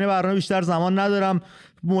 ثانیه پایان برنامه، بیشتر زمان ندارم.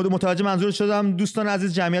 متوجه منظور شدم. دوستان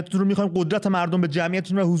عزیز جمعیتتون رو میخوایم، قدرت مردم به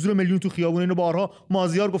جمعیتتون و حضور میلیون تو خیابون، اینو بارها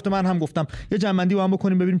مازیار گفته، من هم گفتم. یه جمع‌بندی با هم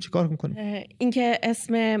بکنیم ببینیم چیکار می‌کنیم. اینکه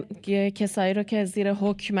اسم کسایی رو که زیر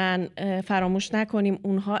حکمن فراموش نکنیم،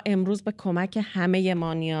 اونها امروز به کمک همه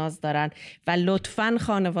ما نیاز دارن و لطفاً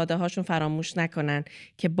خانواده هاشون فراموش نکنن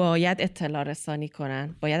که باید اطلاع رسانی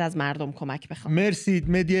کنن، باید از مردم کمک بخوان. مرسی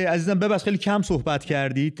مدیا عزیزم، ببخشید خیلی کم صحبت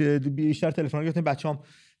کردید، بیشتر تلفن گرفتیم، بچه‌ام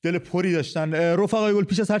دل پری داشتن. رفقای گل،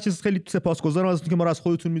 پیش از هر چیز خیلی سپاسگزارم ازتون که ما رو از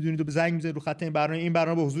خودتون میدونید و به زنگ میزنید رو خط این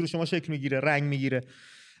برنامه به حضور شما شکل میگیره، رنگ میگیره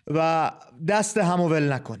و دست همو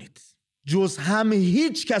ول نکنید. جز هم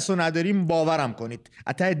هیچ کسو نداریم، باورم کنید.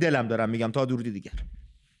 ته دلم دارم میگم، تا درودی دیگر.